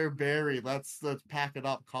 they're buried. Let's pack it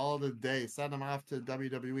up, call it a day, send them off to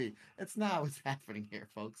WWE. It's not what's happening here,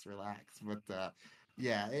 folks. Relax. But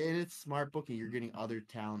yeah, and it's smart booking. You're getting other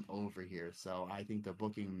talent over here. So I think the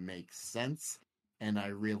booking makes sense. And I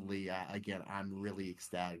really, again, I'm really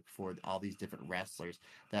ecstatic for all these different wrestlers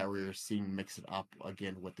that we're seeing mix it up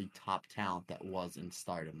again with the top talent that was in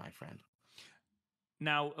Stardom, my friend.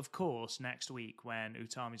 Now, of course, next week when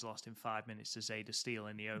Utami's lost in 5 minutes to Zeta Steel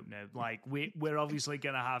in the opener, like we're obviously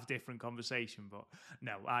going to have different conversation. But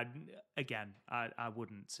no, I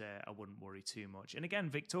wouldn't worry too much. And again,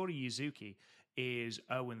 Victoria Yuzuki is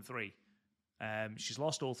 0-3. She's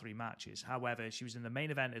lost all 3 matches. However, she was in the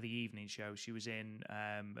main event of the evening show. She was in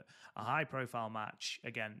a high-profile match,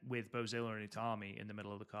 again, with Bozilla and Utami in the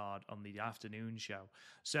middle of the card on the afternoon show.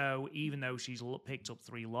 So even though she's picked up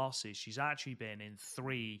 3 losses, she's actually been in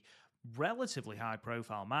 3 relatively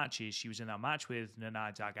high-profile matches. She was in that match with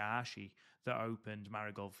Nanai Takahashi that opened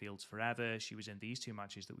Marigold Fields Forever. She was in these 2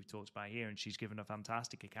 matches that we've talked about here, and she's given a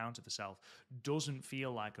fantastic account of herself. Doesn't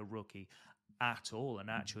feel like a rookie at all, and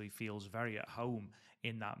actually feels very at home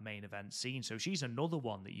in that main event scene. So she's another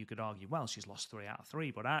one that you could argue, well, she's lost 3 out of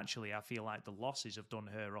 3, but actually I feel like the losses have done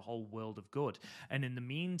her a whole world of good. And in the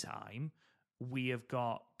meantime, we have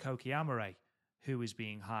got Koki Amare, who is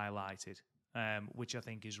being highlighted, which I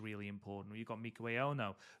think is really important. You've got Mikawa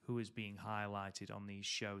Ono, who is being highlighted on these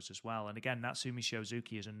shows as well. And again, Natsumi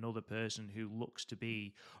Shozuki is another person who looks to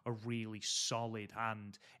be a really solid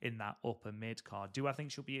hand in that upper mid card. Do I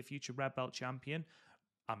think she'll be a future Red Belt champion?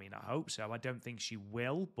 I mean, I hope so. I don't think she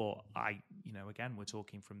will, but again, we're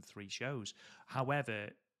talking from 3 shows. However,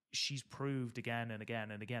 she's proved again and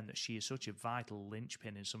again and again that she is such a vital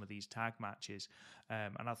linchpin in some of these tag matches.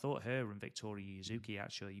 And I thought her and Victoria Yuzuki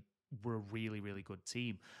actually were a really, really good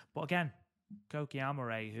team. But again, Koki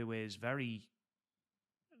Amare, who is very,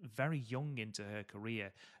 very young into her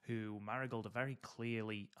career, who Marigold are very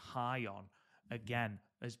clearly high on, again,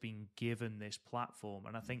 has been given this platform.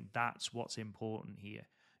 And I think that's what's important here.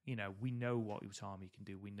 we know what Utami can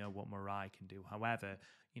do. We know what Mirai can do. However,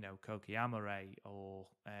 Koki Amare or,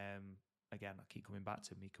 again, I keep coming back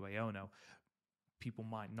to Miko Aono, people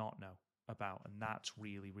might not know about, and that's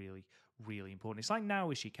really, really, really important. It's like Nao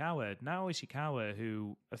Ishikawa,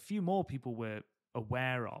 who a few more people were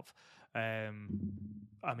aware of.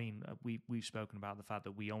 I mean, we've spoken about the fact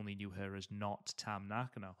that we only knew her as not Tam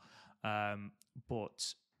Nakano,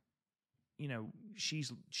 but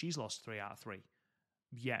she's lost 3 out of 3.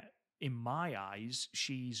 Yet, in my eyes,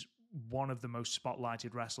 she's one of the most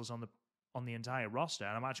spotlighted wrestlers on the entire roster,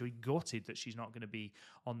 and I'm actually gutted that she's not going to be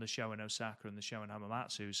on the show in Osaka and the show in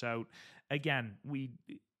Hamamatsu. So, again,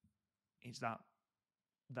 it's that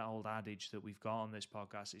old adage that we've got on this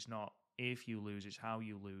podcast. It's not if you lose, it's how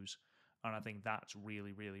you lose. And I think that's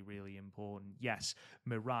really, really, really important. Yes,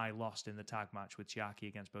 Mirai lost in the tag match with Chiaki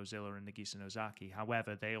against Bozilla and Nagisa Nozaki.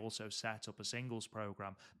 However, they also set up a singles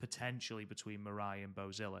program potentially between Mirai and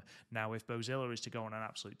Bozilla. Now, if Bozilla is to go on an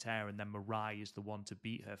absolute tear and then Mirai is the one to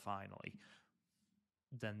beat her finally,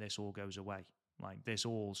 then this all goes away. Like, this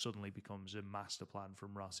all suddenly becomes a master plan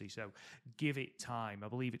from Rossi. So give it time. I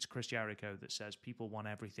believe it's Chris Jericho that says people want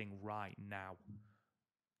everything right now.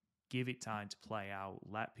 Give it time to play out.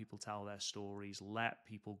 Let people tell their stories. Let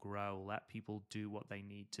people grow. Let people do what they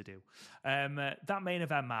need to do. That main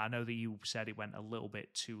event, Matt, I know that you said it went a little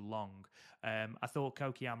bit too long. I thought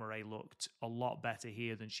Koki Amare looked a lot better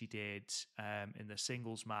here than she did in the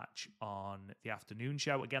singles match on the afternoon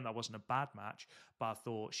show. Again, that wasn't a bad match, but I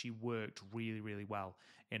thought she worked really, really well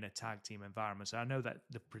in a tag team environment. So I know that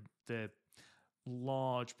the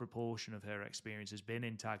large proportion of her experience has been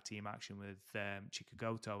in tag team action with Chika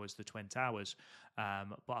Goto as the Twin Towers,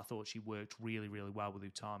 but I thought she worked really, really well with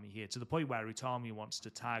Utami here, to the point where Utami wants to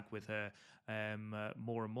tag with her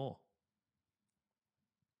more and more.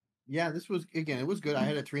 Yeah, this was, again, it was good. I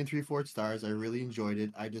had a 3 3/4 stars. I really enjoyed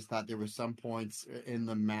it. I just thought there were some points in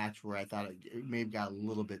the match where I thought it maybe got a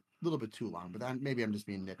little bit too long, but maybe I'm just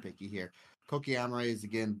being nitpicky here. Koki Amare is,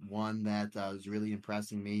 again, one that was really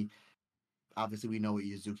impressing me. Obviously, we know what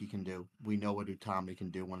Yuzuki can do. We know what Utami can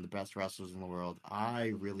do. One of the best wrestlers in the world. I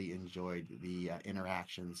really enjoyed the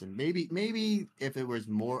interactions, and maybe if it was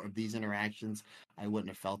more of these interactions, I wouldn't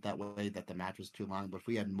have felt that way. That the match was too long. But if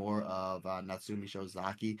we had more of Natsumi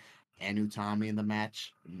Shozaki and Utami in the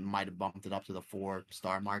match, might have bumped it up to the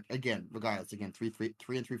 4-star mark. Again, regardless, 3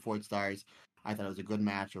 3/4 stars. I thought it was a good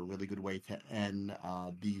match, a really good way to end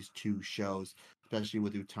these two shows, especially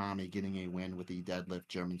with Utami getting a win with the deadlift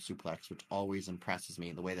German suplex, which always impresses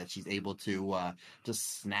me, the way that she's able to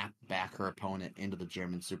just snap back her opponent into the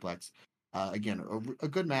German suplex. Again, a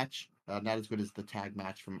good match, not as good as the tag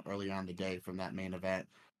match from earlier on the day from that main event.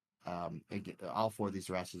 Again, all 4 of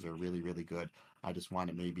these wrestlers are really, really good. I just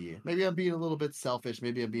wanted maybe I'm being a little bit selfish,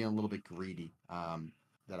 maybe I'm being a little bit greedy,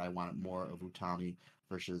 that I wanted more of Utami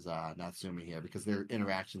versus Natsumi here, because their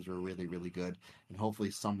interactions were really, really good, and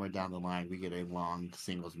hopefully somewhere down the line we get a long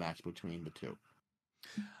singles match between the two.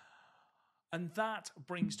 And that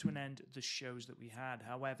brings to an end the shows that we had.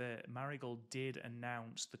 However, Marigold did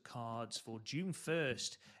announce the cards for June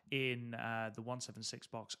 1st in the 176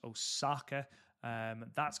 box Osaka.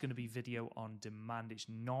 That's going to be video on demand. It's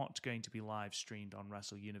not going to be live streamed on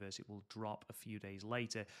Wrestle Universe. It will drop a few days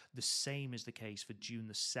later. The same is the case for June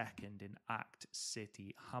the 2nd in Act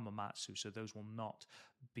City Hamamatsu. So those will not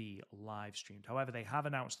be live streamed. However, they have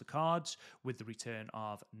announced the cards with the return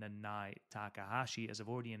of Nanae Takahashi. As I've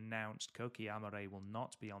already announced, Koki Amare will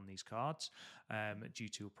not be on these cards due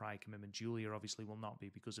to a prior commitment. Julia obviously will not be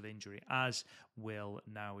because of injury, as will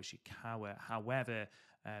Nao Ishikawa. However,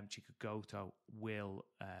 Chika Goto will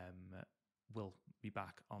be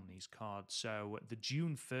back on these cards. So the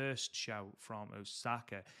June 1st show from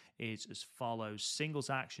Osaka is as follows.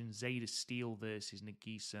 Singles action, Zeta Steel versus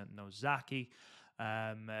Nagisa Nozaki.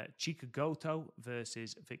 Chika Goto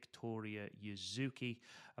versus Victoria Yuzuki.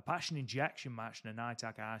 A passion injection match, Nanae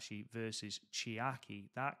Takahashi versus Chiaki.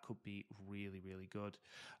 That could be really, really good.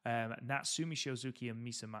 Natsumi Shozuki and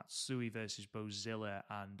Misa Matsui versus Bozilla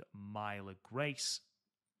and Myla Grace.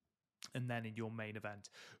 And then in your main event,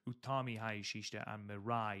 Utami Hayashishita and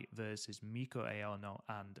Mirai versus Miko Aono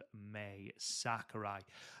and Mai Sakurai.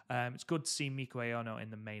 It's good to see Miko Aono in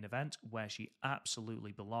the main event where she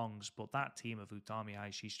absolutely belongs, but that team of Utami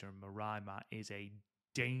Hayashishita and Mirai, Matt, is a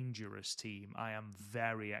dangerous team. I am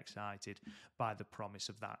very excited by the promise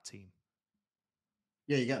of that team.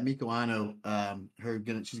 Yeah, you got Miko Ano.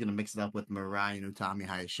 She's gonna mix it up with Mirai and Utami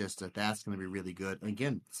Hayashishita. That's gonna be really good. And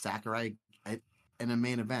again, Sakurai in a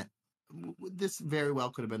main event. this very well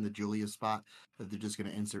could have been the Julia spot that they're just going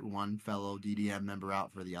to insert one fellow DDM member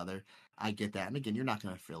out for the other. I get that. And again, you're not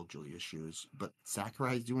going to fill Julia's shoes, but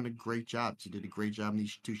Sakurai is doing a great job. She did a great job in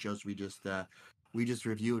these two shows we just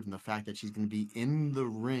reviewed, and the fact that she's going to be in the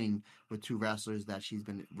ring with two wrestlers that she's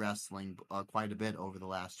been wrestling quite a bit over the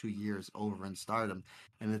last 2 years over in Stardom,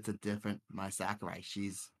 and it's a different Mai Sakurai.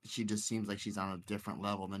 She just seems like she's on a different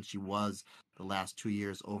level than she was the last 2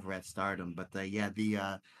 years over at Stardom. But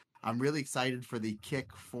I'm really excited for the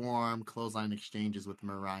kick form clothesline exchanges with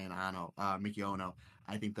Mirai and Miki Ono.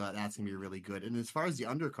 I think that's gonna be really good. And as far as the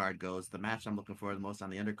undercard goes, the match I'm looking for the most on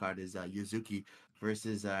the undercard is Yuzuki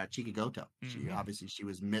versus Chika Goto. She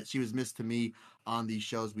was missed to me on these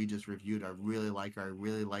shows we just reviewed. I really like her. I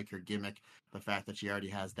really like her gimmick. The fact that she already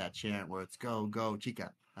has that chant where it's "Go Go Chika."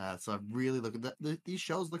 So I really look at these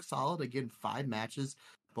shows look solid. Again, 5 matches.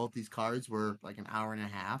 Both these cards were like an hour and a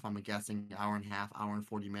half. I'm guessing hour and a half, hour and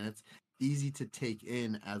 40 minutes. Easy to take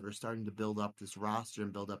in as we're starting to build up this roster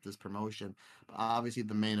and build up this promotion. But obviously,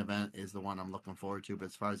 the main event is the one I'm looking forward to. But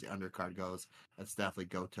as far as the undercard goes, that's definitely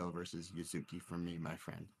Goto versus Yuzuki for me, my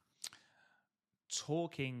friend.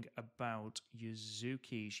 Talking about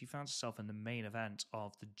Yuzuki, she found herself in the main event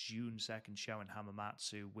of the June 2nd show in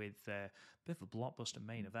Hamamatsu with a bit of a blockbuster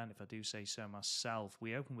main event, if I do say so myself.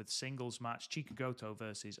 We open with singles match, Chika Goto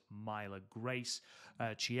versus Myla Grace.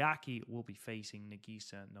 Chiaki will be facing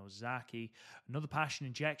Nagisa Nozaki. Another passion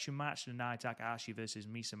injection match, Nanae Takahashi versus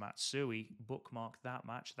Misa Matsui. Bookmark that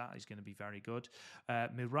match. That is going to be very good.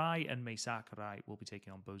 Mirai and Mai Sakurai will be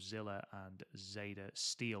taking on Bozilla and Zeta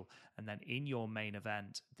Steel. And then in your main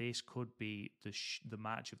event, this could be the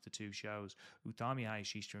match of the two shows. Utami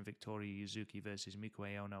Hayashishita and Victoria Yuzuki versus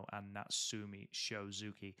Miku Ono and Natsumi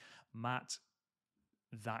Shozuki. Matt,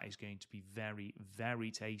 that is going to be very, very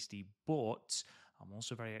tasty, but I'm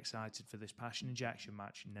also very excited for this passion injection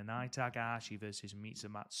match. Nanae Takahashi versus Misa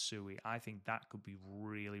Matsui. I think that could be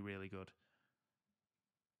really, really good.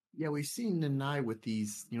 Yeah, we've seen Nanae with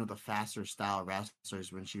these, the faster style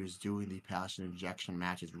wrestlers when she was doing the passion injection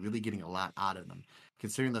matches, really getting a lot out of them.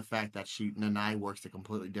 Considering the fact that Nanae works a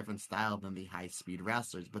completely different style than the high speed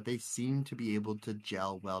wrestlers, but they seem to be able to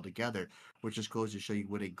gel well together, which just goes to show you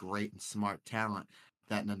what a great and smart talent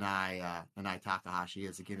that Nanae Takahashi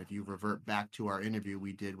is. Again, if you revert back to our interview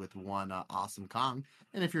we did with one Awesome Kong,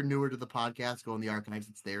 and if you're newer to the podcast, go in the archives,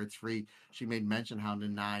 it's there, it's free. She made mention how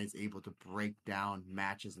Nanae is able to break down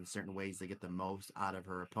matches in certain ways to get the most out of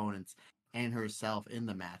her opponents and herself in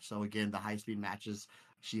the match. So again, the high speed matches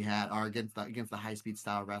she had are against the high speed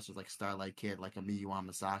style wrestlers like Starlight Kid, like a Miyu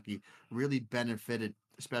Amasaki, really benefited,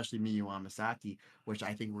 especially Miyu Amasaki, which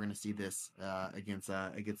I think we're going to see this against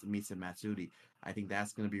Misa Matsuri. I think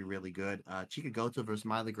that's going to be really good. Chika Goto versus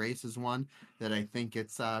Myla Grace is one that I think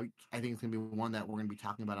it's going to be one that we're going to be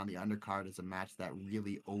talking about on the undercard as a match that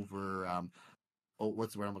really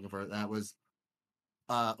what's the word I'm looking for? That was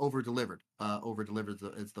over delivered. Over delivered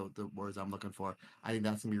is the words I'm looking for. I think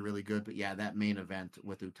that's gonna be really good. But yeah, that main event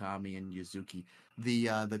with Utami and Yuzuki,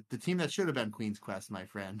 the team that should have been Queen's Quest, my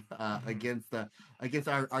friend, against our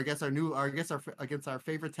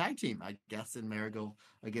favorite tag team, I guess, in Marigold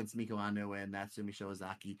against Miko Ano and Natsumi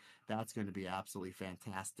Shiozaki. That's going to be absolutely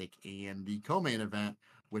fantastic. And the co-main event,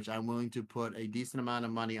 which I'm willing to put a decent amount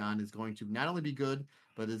of money on, is going to not only be good,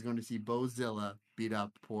 but is going to see Bozilla beat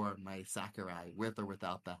up poor Mai Sakurai with or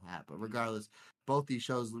without the hat. But regardless, both these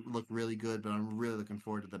shows look really good, but I'm really looking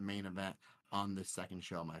forward to the main event on this second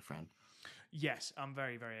show, my friend. Yes, I'm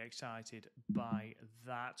very, very excited by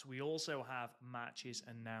that. We also have matches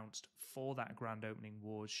announced for that grand opening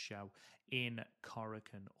Wars show in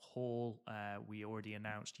Korakuen Hall. We already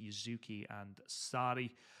announced Yuzuki and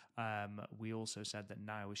Sari. We also said that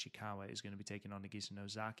Nao Ishikawa is going to be taking on Nagisa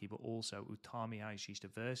Nozaki, but also Utami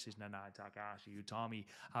Hayashishita versus Nanae Takahashi. Utami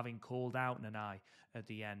having called out Nanae at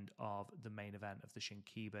the end of the main event of the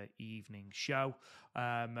Shin-Kiba evening show.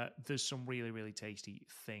 There's some really, really tasty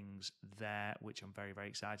things there, which I'm very, very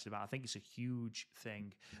excited about. I think it's a huge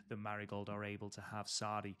thing that Marigold are able to have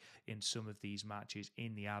Sari in some of these matches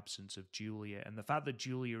in the absence of Julia. And the fact that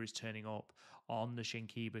Julia is turning up on the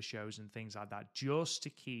Shin-Kiba shows and things like that, just to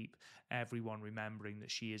keep everyone remembering that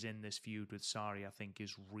she is in this feud with Sari, I think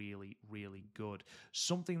is really, really good.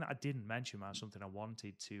 Something that I didn't mention, man, something I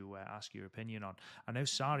wanted to ask your opinion on. I know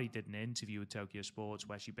Sari did an interview with Tokyo Sports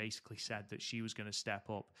where she basically said that she was going to step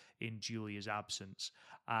up in Julia's absence,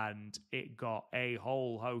 and it got a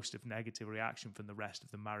whole host of negative reaction from the rest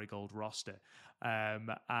of the Marigold roster.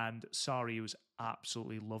 And Sari was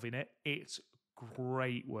absolutely loving it. It's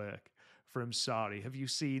great work from Sari. Have you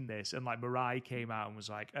seen this? And like Mirai came out and was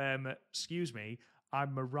like, excuse me,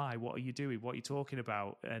 I'm Mirai. What are you doing? What are you talking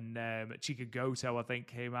about? And Chika Goto, I think,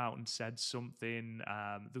 came out and said something.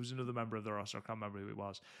 There was another member of the roster. I can't remember who it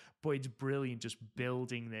was. But it's brilliant just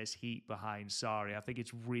building this heat behind Sari. I think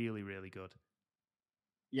it's really, really good.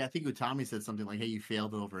 Yeah, I think Utami said something like, "Hey, you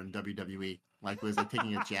failed over in WWE." Like, was like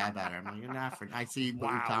taking a jab at her. I'm like, "Nah, I see what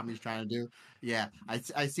Wow. Utami's trying to do." Yeah,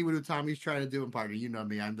 I see what Utami's trying to do. And partner, you know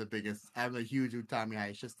me, I'm a huge Utami guy.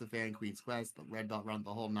 It's just the fan Queen's Quest, the red belt run,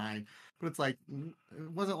 the whole nine. But it's like,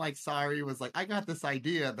 it wasn't like Sorry. It was like, I got this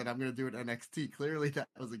idea that I'm going to do it NXT. Clearly, that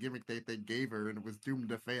was a gimmick they gave her, and it was doomed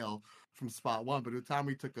to fail from spot one. But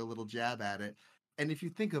Utami took a little jab at it. And if you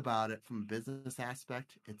think about it from a business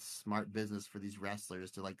aspect, it's smart business for these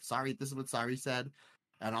wrestlers to like, Sorry, this is what Sorry said.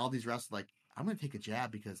 And all these wrestlers like, I'm going to take a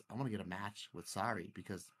jab because I want to get a match with Sorry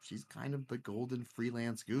because she's kind of the golden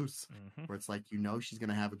freelance goose where it's like, she's going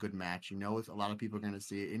to have a good match. A lot of people are going to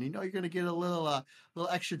see it. And you're going to get a little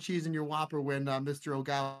extra cheese in your Whopper when Mr.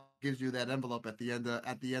 Ogawa gives you that envelope at the end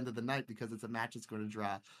of the night because it's a match that's going to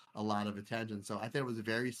draw a lot of attention. So I think it was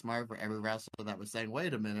very smart for every wrestler that was saying,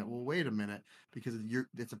 wait a minute, because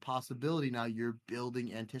it's a possibility now. You're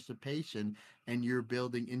building anticipation and you're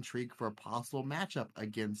building intrigue for a possible matchup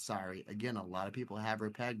against Sari. Again, a lot of people have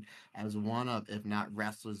her pegged as one of, if not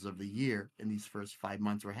wrestlers of the year in these first 5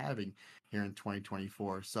 months we're having here in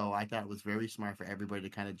 2024. So I thought it was very smart for everybody to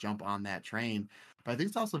kind of jump on that train. But I think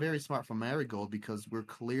it's also very smart for Marigold because we're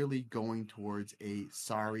clearly going towards a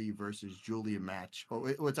Sari versus Julia match.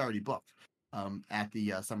 It's already booked at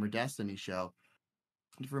the Summer Destiny show.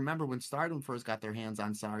 If you remember when Stardom first got their hands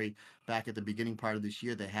on Sari back at the beginning part of this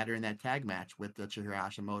year, they had her in that tag match with Chihiro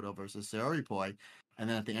Hashimoto versus Saori Poi. And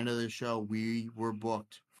then at the end of the show, we were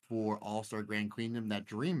booked for All-Star Grand Queendom, that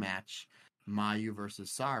dream match, Mayu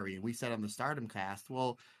versus Sari. And we said on the Stardom cast,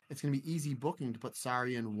 well, it's going to be easy booking to put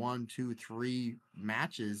Sari in 1, 2, 3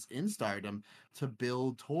 matches in Stardom to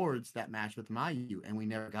build towards that match with Mayu. And we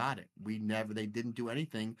never got it. They didn't do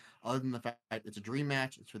anything other than the fact it's a dream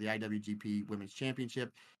match. It's for the IWGP Women's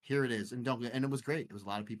Championship. Here it is. And it was great. It was a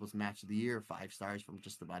lot of people's match of the year, 5 stars from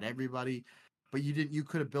just about everybody. But you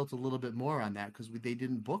could have built a little bit more on that because they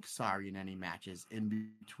didn't book Sari in any matches in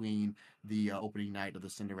between the opening night of the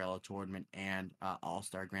Cinderella tournament and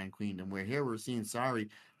All-Star Grand Queendom. Where here we're seeing Sari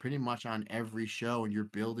pretty much on every show, and you're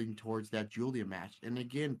building towards that Julia match. And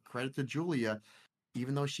again, credit to Julia,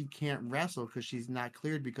 even though she can't wrestle because she's not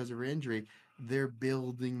cleared because of her injury, they're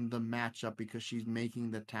building the matchup because she's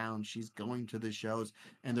making the town. She's going to the shows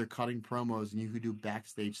and they're cutting promos and you could do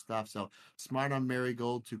backstage stuff. So smart on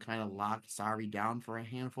Marigold to kind of lock Sari down for a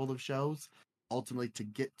handful of shows, ultimately to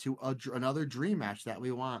get to another dream match that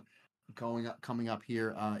we want coming up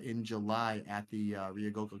here in July at the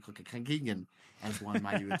Ryogoku Kokugen, as one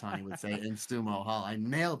Mayu Itani would say, in Sumo Hall. I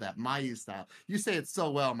nailed that, Mayu style. You say it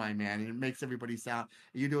so well, my man, and it makes everybody sound.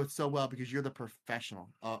 You do it so well because you're the professional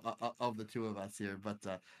of the two of us here.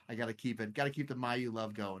 But I got to keep the Mayu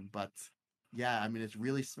love going. But yeah, I mean, it's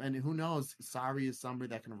really, and who knows? Sari is somebody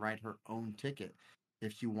that can write her own ticket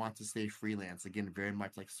if she wants to stay freelance. Again, very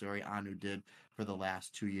much like Sori Anu did for the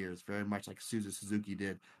last 2 years, very much like Suzu Suzuki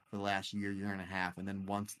did for the last year and a half. And then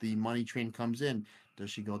once the money train comes in, does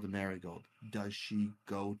she go to Marigold? Does she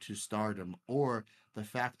go to Stardom? Or the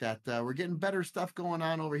fact that we're getting better stuff going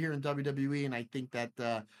on over here in WWE, and I think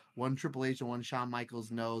that one Triple H and one Shawn Michaels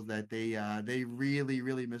knows that they really,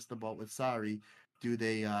 really missed the boat with Sari. Do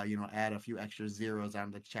they, add a few extra zeros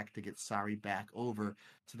on the check to get Sari back over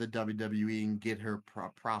to the WWE and get her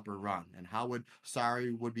proper run? And how would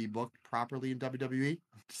Sari be booked properly in WWE?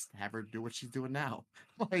 Just have her do what she's doing now.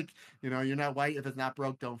 You're not white. If it's not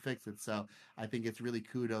broke, don't fix it. So I think it's really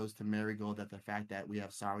kudos to Marigold that the fact that we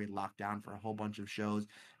have Sari locked down for a whole bunch of shows,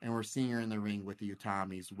 and we're seeing her in the ring with the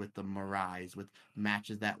Utamis, with the Mirais, with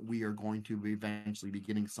matches that we are going to eventually be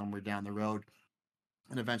getting somewhere down the road.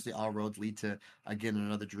 And eventually all roads lead to, again,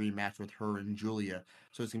 another dream match with her and Julia.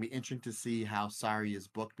 So it's going to be interesting to see how Sari is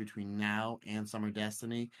booked between now and Summer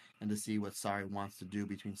Destiny, and to see what Sari wants to do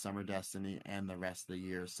between Summer Destiny and the rest of the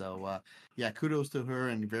year. So, kudos to her,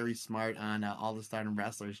 and very smart on all the Stardom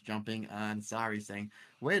wrestlers jumping on Sari, saying,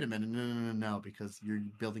 wait a minute, no, because you're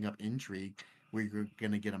building up intrigue. We're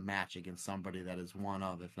going to get a match against somebody that is one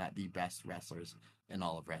of, if not the best wrestlers in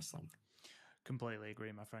all of wrestling. Completely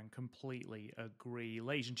agree, my friend. Completely agree.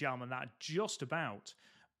 Ladies and gentlemen, that just about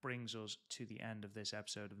brings us to the end of this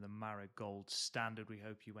episode of the Marigold Standard. We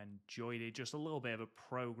hope you enjoyed it. Just a little bit of a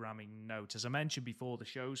programming note. As I mentioned before, the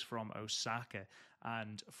shows from Osaka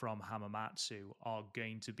and from Hamamatsu are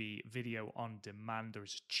going to be video on demand. There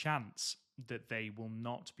is a chance that they will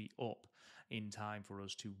not be up in time for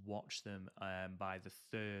us to watch them by the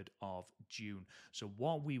 3rd of June. So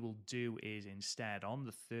what we will do is instead, on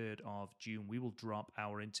the 3rd of June, we will drop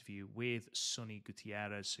our interview with Sonny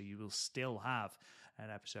Gutierrez. So you will still have an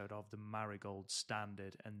episode of the Marigold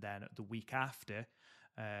Standard. And then the week after,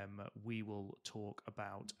 we will talk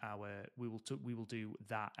about we will do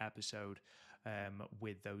that episode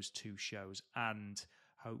with those two shows, and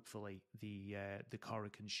hopefully the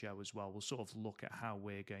Corrigan show as well. We'll sort of look at how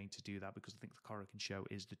we're going to do that, because I think the Corrigan show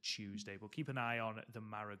is the Tuesday. We'll keep an eye on the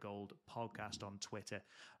Marigold podcast on Twitter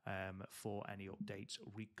for any updates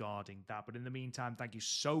regarding that. But in the meantime, thank you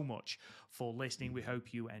so much for listening. We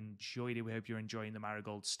hope you enjoyed it. We hope you're enjoying the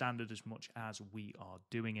Marigold Standard as much as we are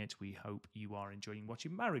doing it. We hope you are enjoying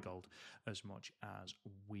watching Marigold as much as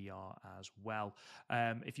we are as well.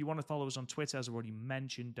 If you want to follow us on Twitter, as I already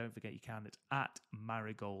mentioned, don't forget you can. It's at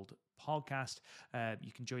Marigold Podcast.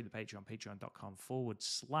 You can join the Patreon,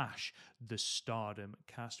 patreon.com/the Stardom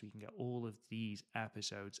Cast. We can get all of these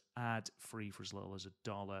episodes ad-free for as little as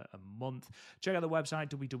 $1 a month. Check out the website,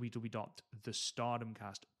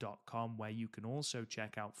 www.thestardomcast.com, where you can also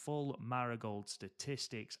check out full Marigold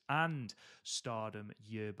statistics and Stardom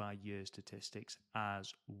year-by-year statistics,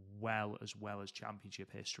 as well as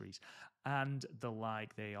championship histories and the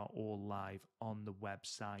like. They are all live on the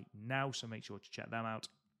website now, so make sure to check them out.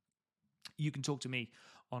 You can talk to me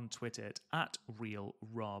on Twitter at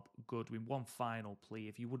RealRobGoodwin. One final plea,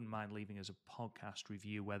 if you wouldn't mind leaving us a podcast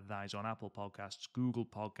review, whether that is on Apple Podcasts, Google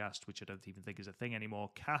Podcasts, which I don't even think is a thing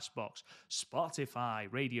anymore, CastBox, Spotify,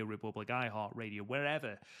 Radio Republic, iHeartRadio,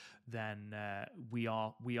 wherever, then we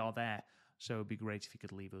are there. So it'd be great if you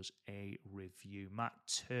could leave us a review. Matt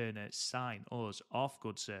Turner, sign us off,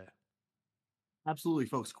 good sir. Absolutely,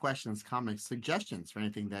 folks. Questions, comments, suggestions for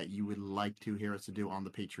anything that you would like to hear us to do on the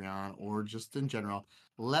Patreon or just in general,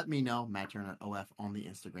 let me know. Matt Turner OF on the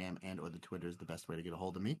Instagram and or the Twitter is the best way to get a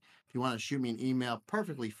hold of me. If you want to shoot me an email,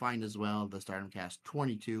 perfectly fine as well. The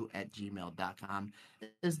StardomCast22@gmail.com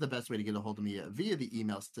is the best way to get a hold of me via the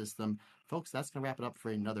email system. Folks, that's going to wrap it up for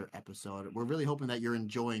another episode. We're really hoping that you're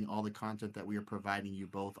enjoying all the content that we are providing you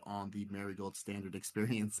both on the Marigold Standard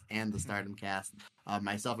experience and the Stardom Cast.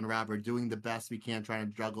 Myself and Rob are doing the best we can, trying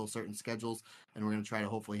to juggle certain schedules, and we're going to try to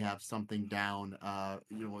hopefully have something down, as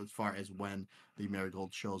far as when the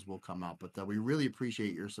Marigold shows will come out. But we really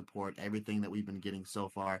appreciate your support. Everything that we've been getting so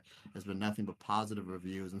far has been nothing but positive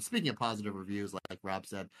reviews. And speaking of positive reviews, like Rob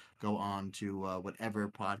said, go on to whatever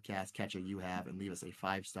podcast catcher you have and leave us a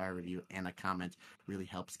 5-star review and a comment. Really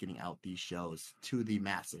helps getting out these shows to the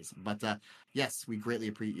masses. But yes, we greatly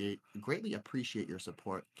appreciate your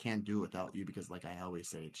support. Can't do it without you, because like I always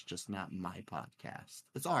say, it's just not my podcast.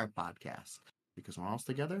 It's our podcast, because when we're all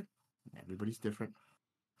together, everybody's different,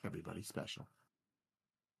 everybody's special.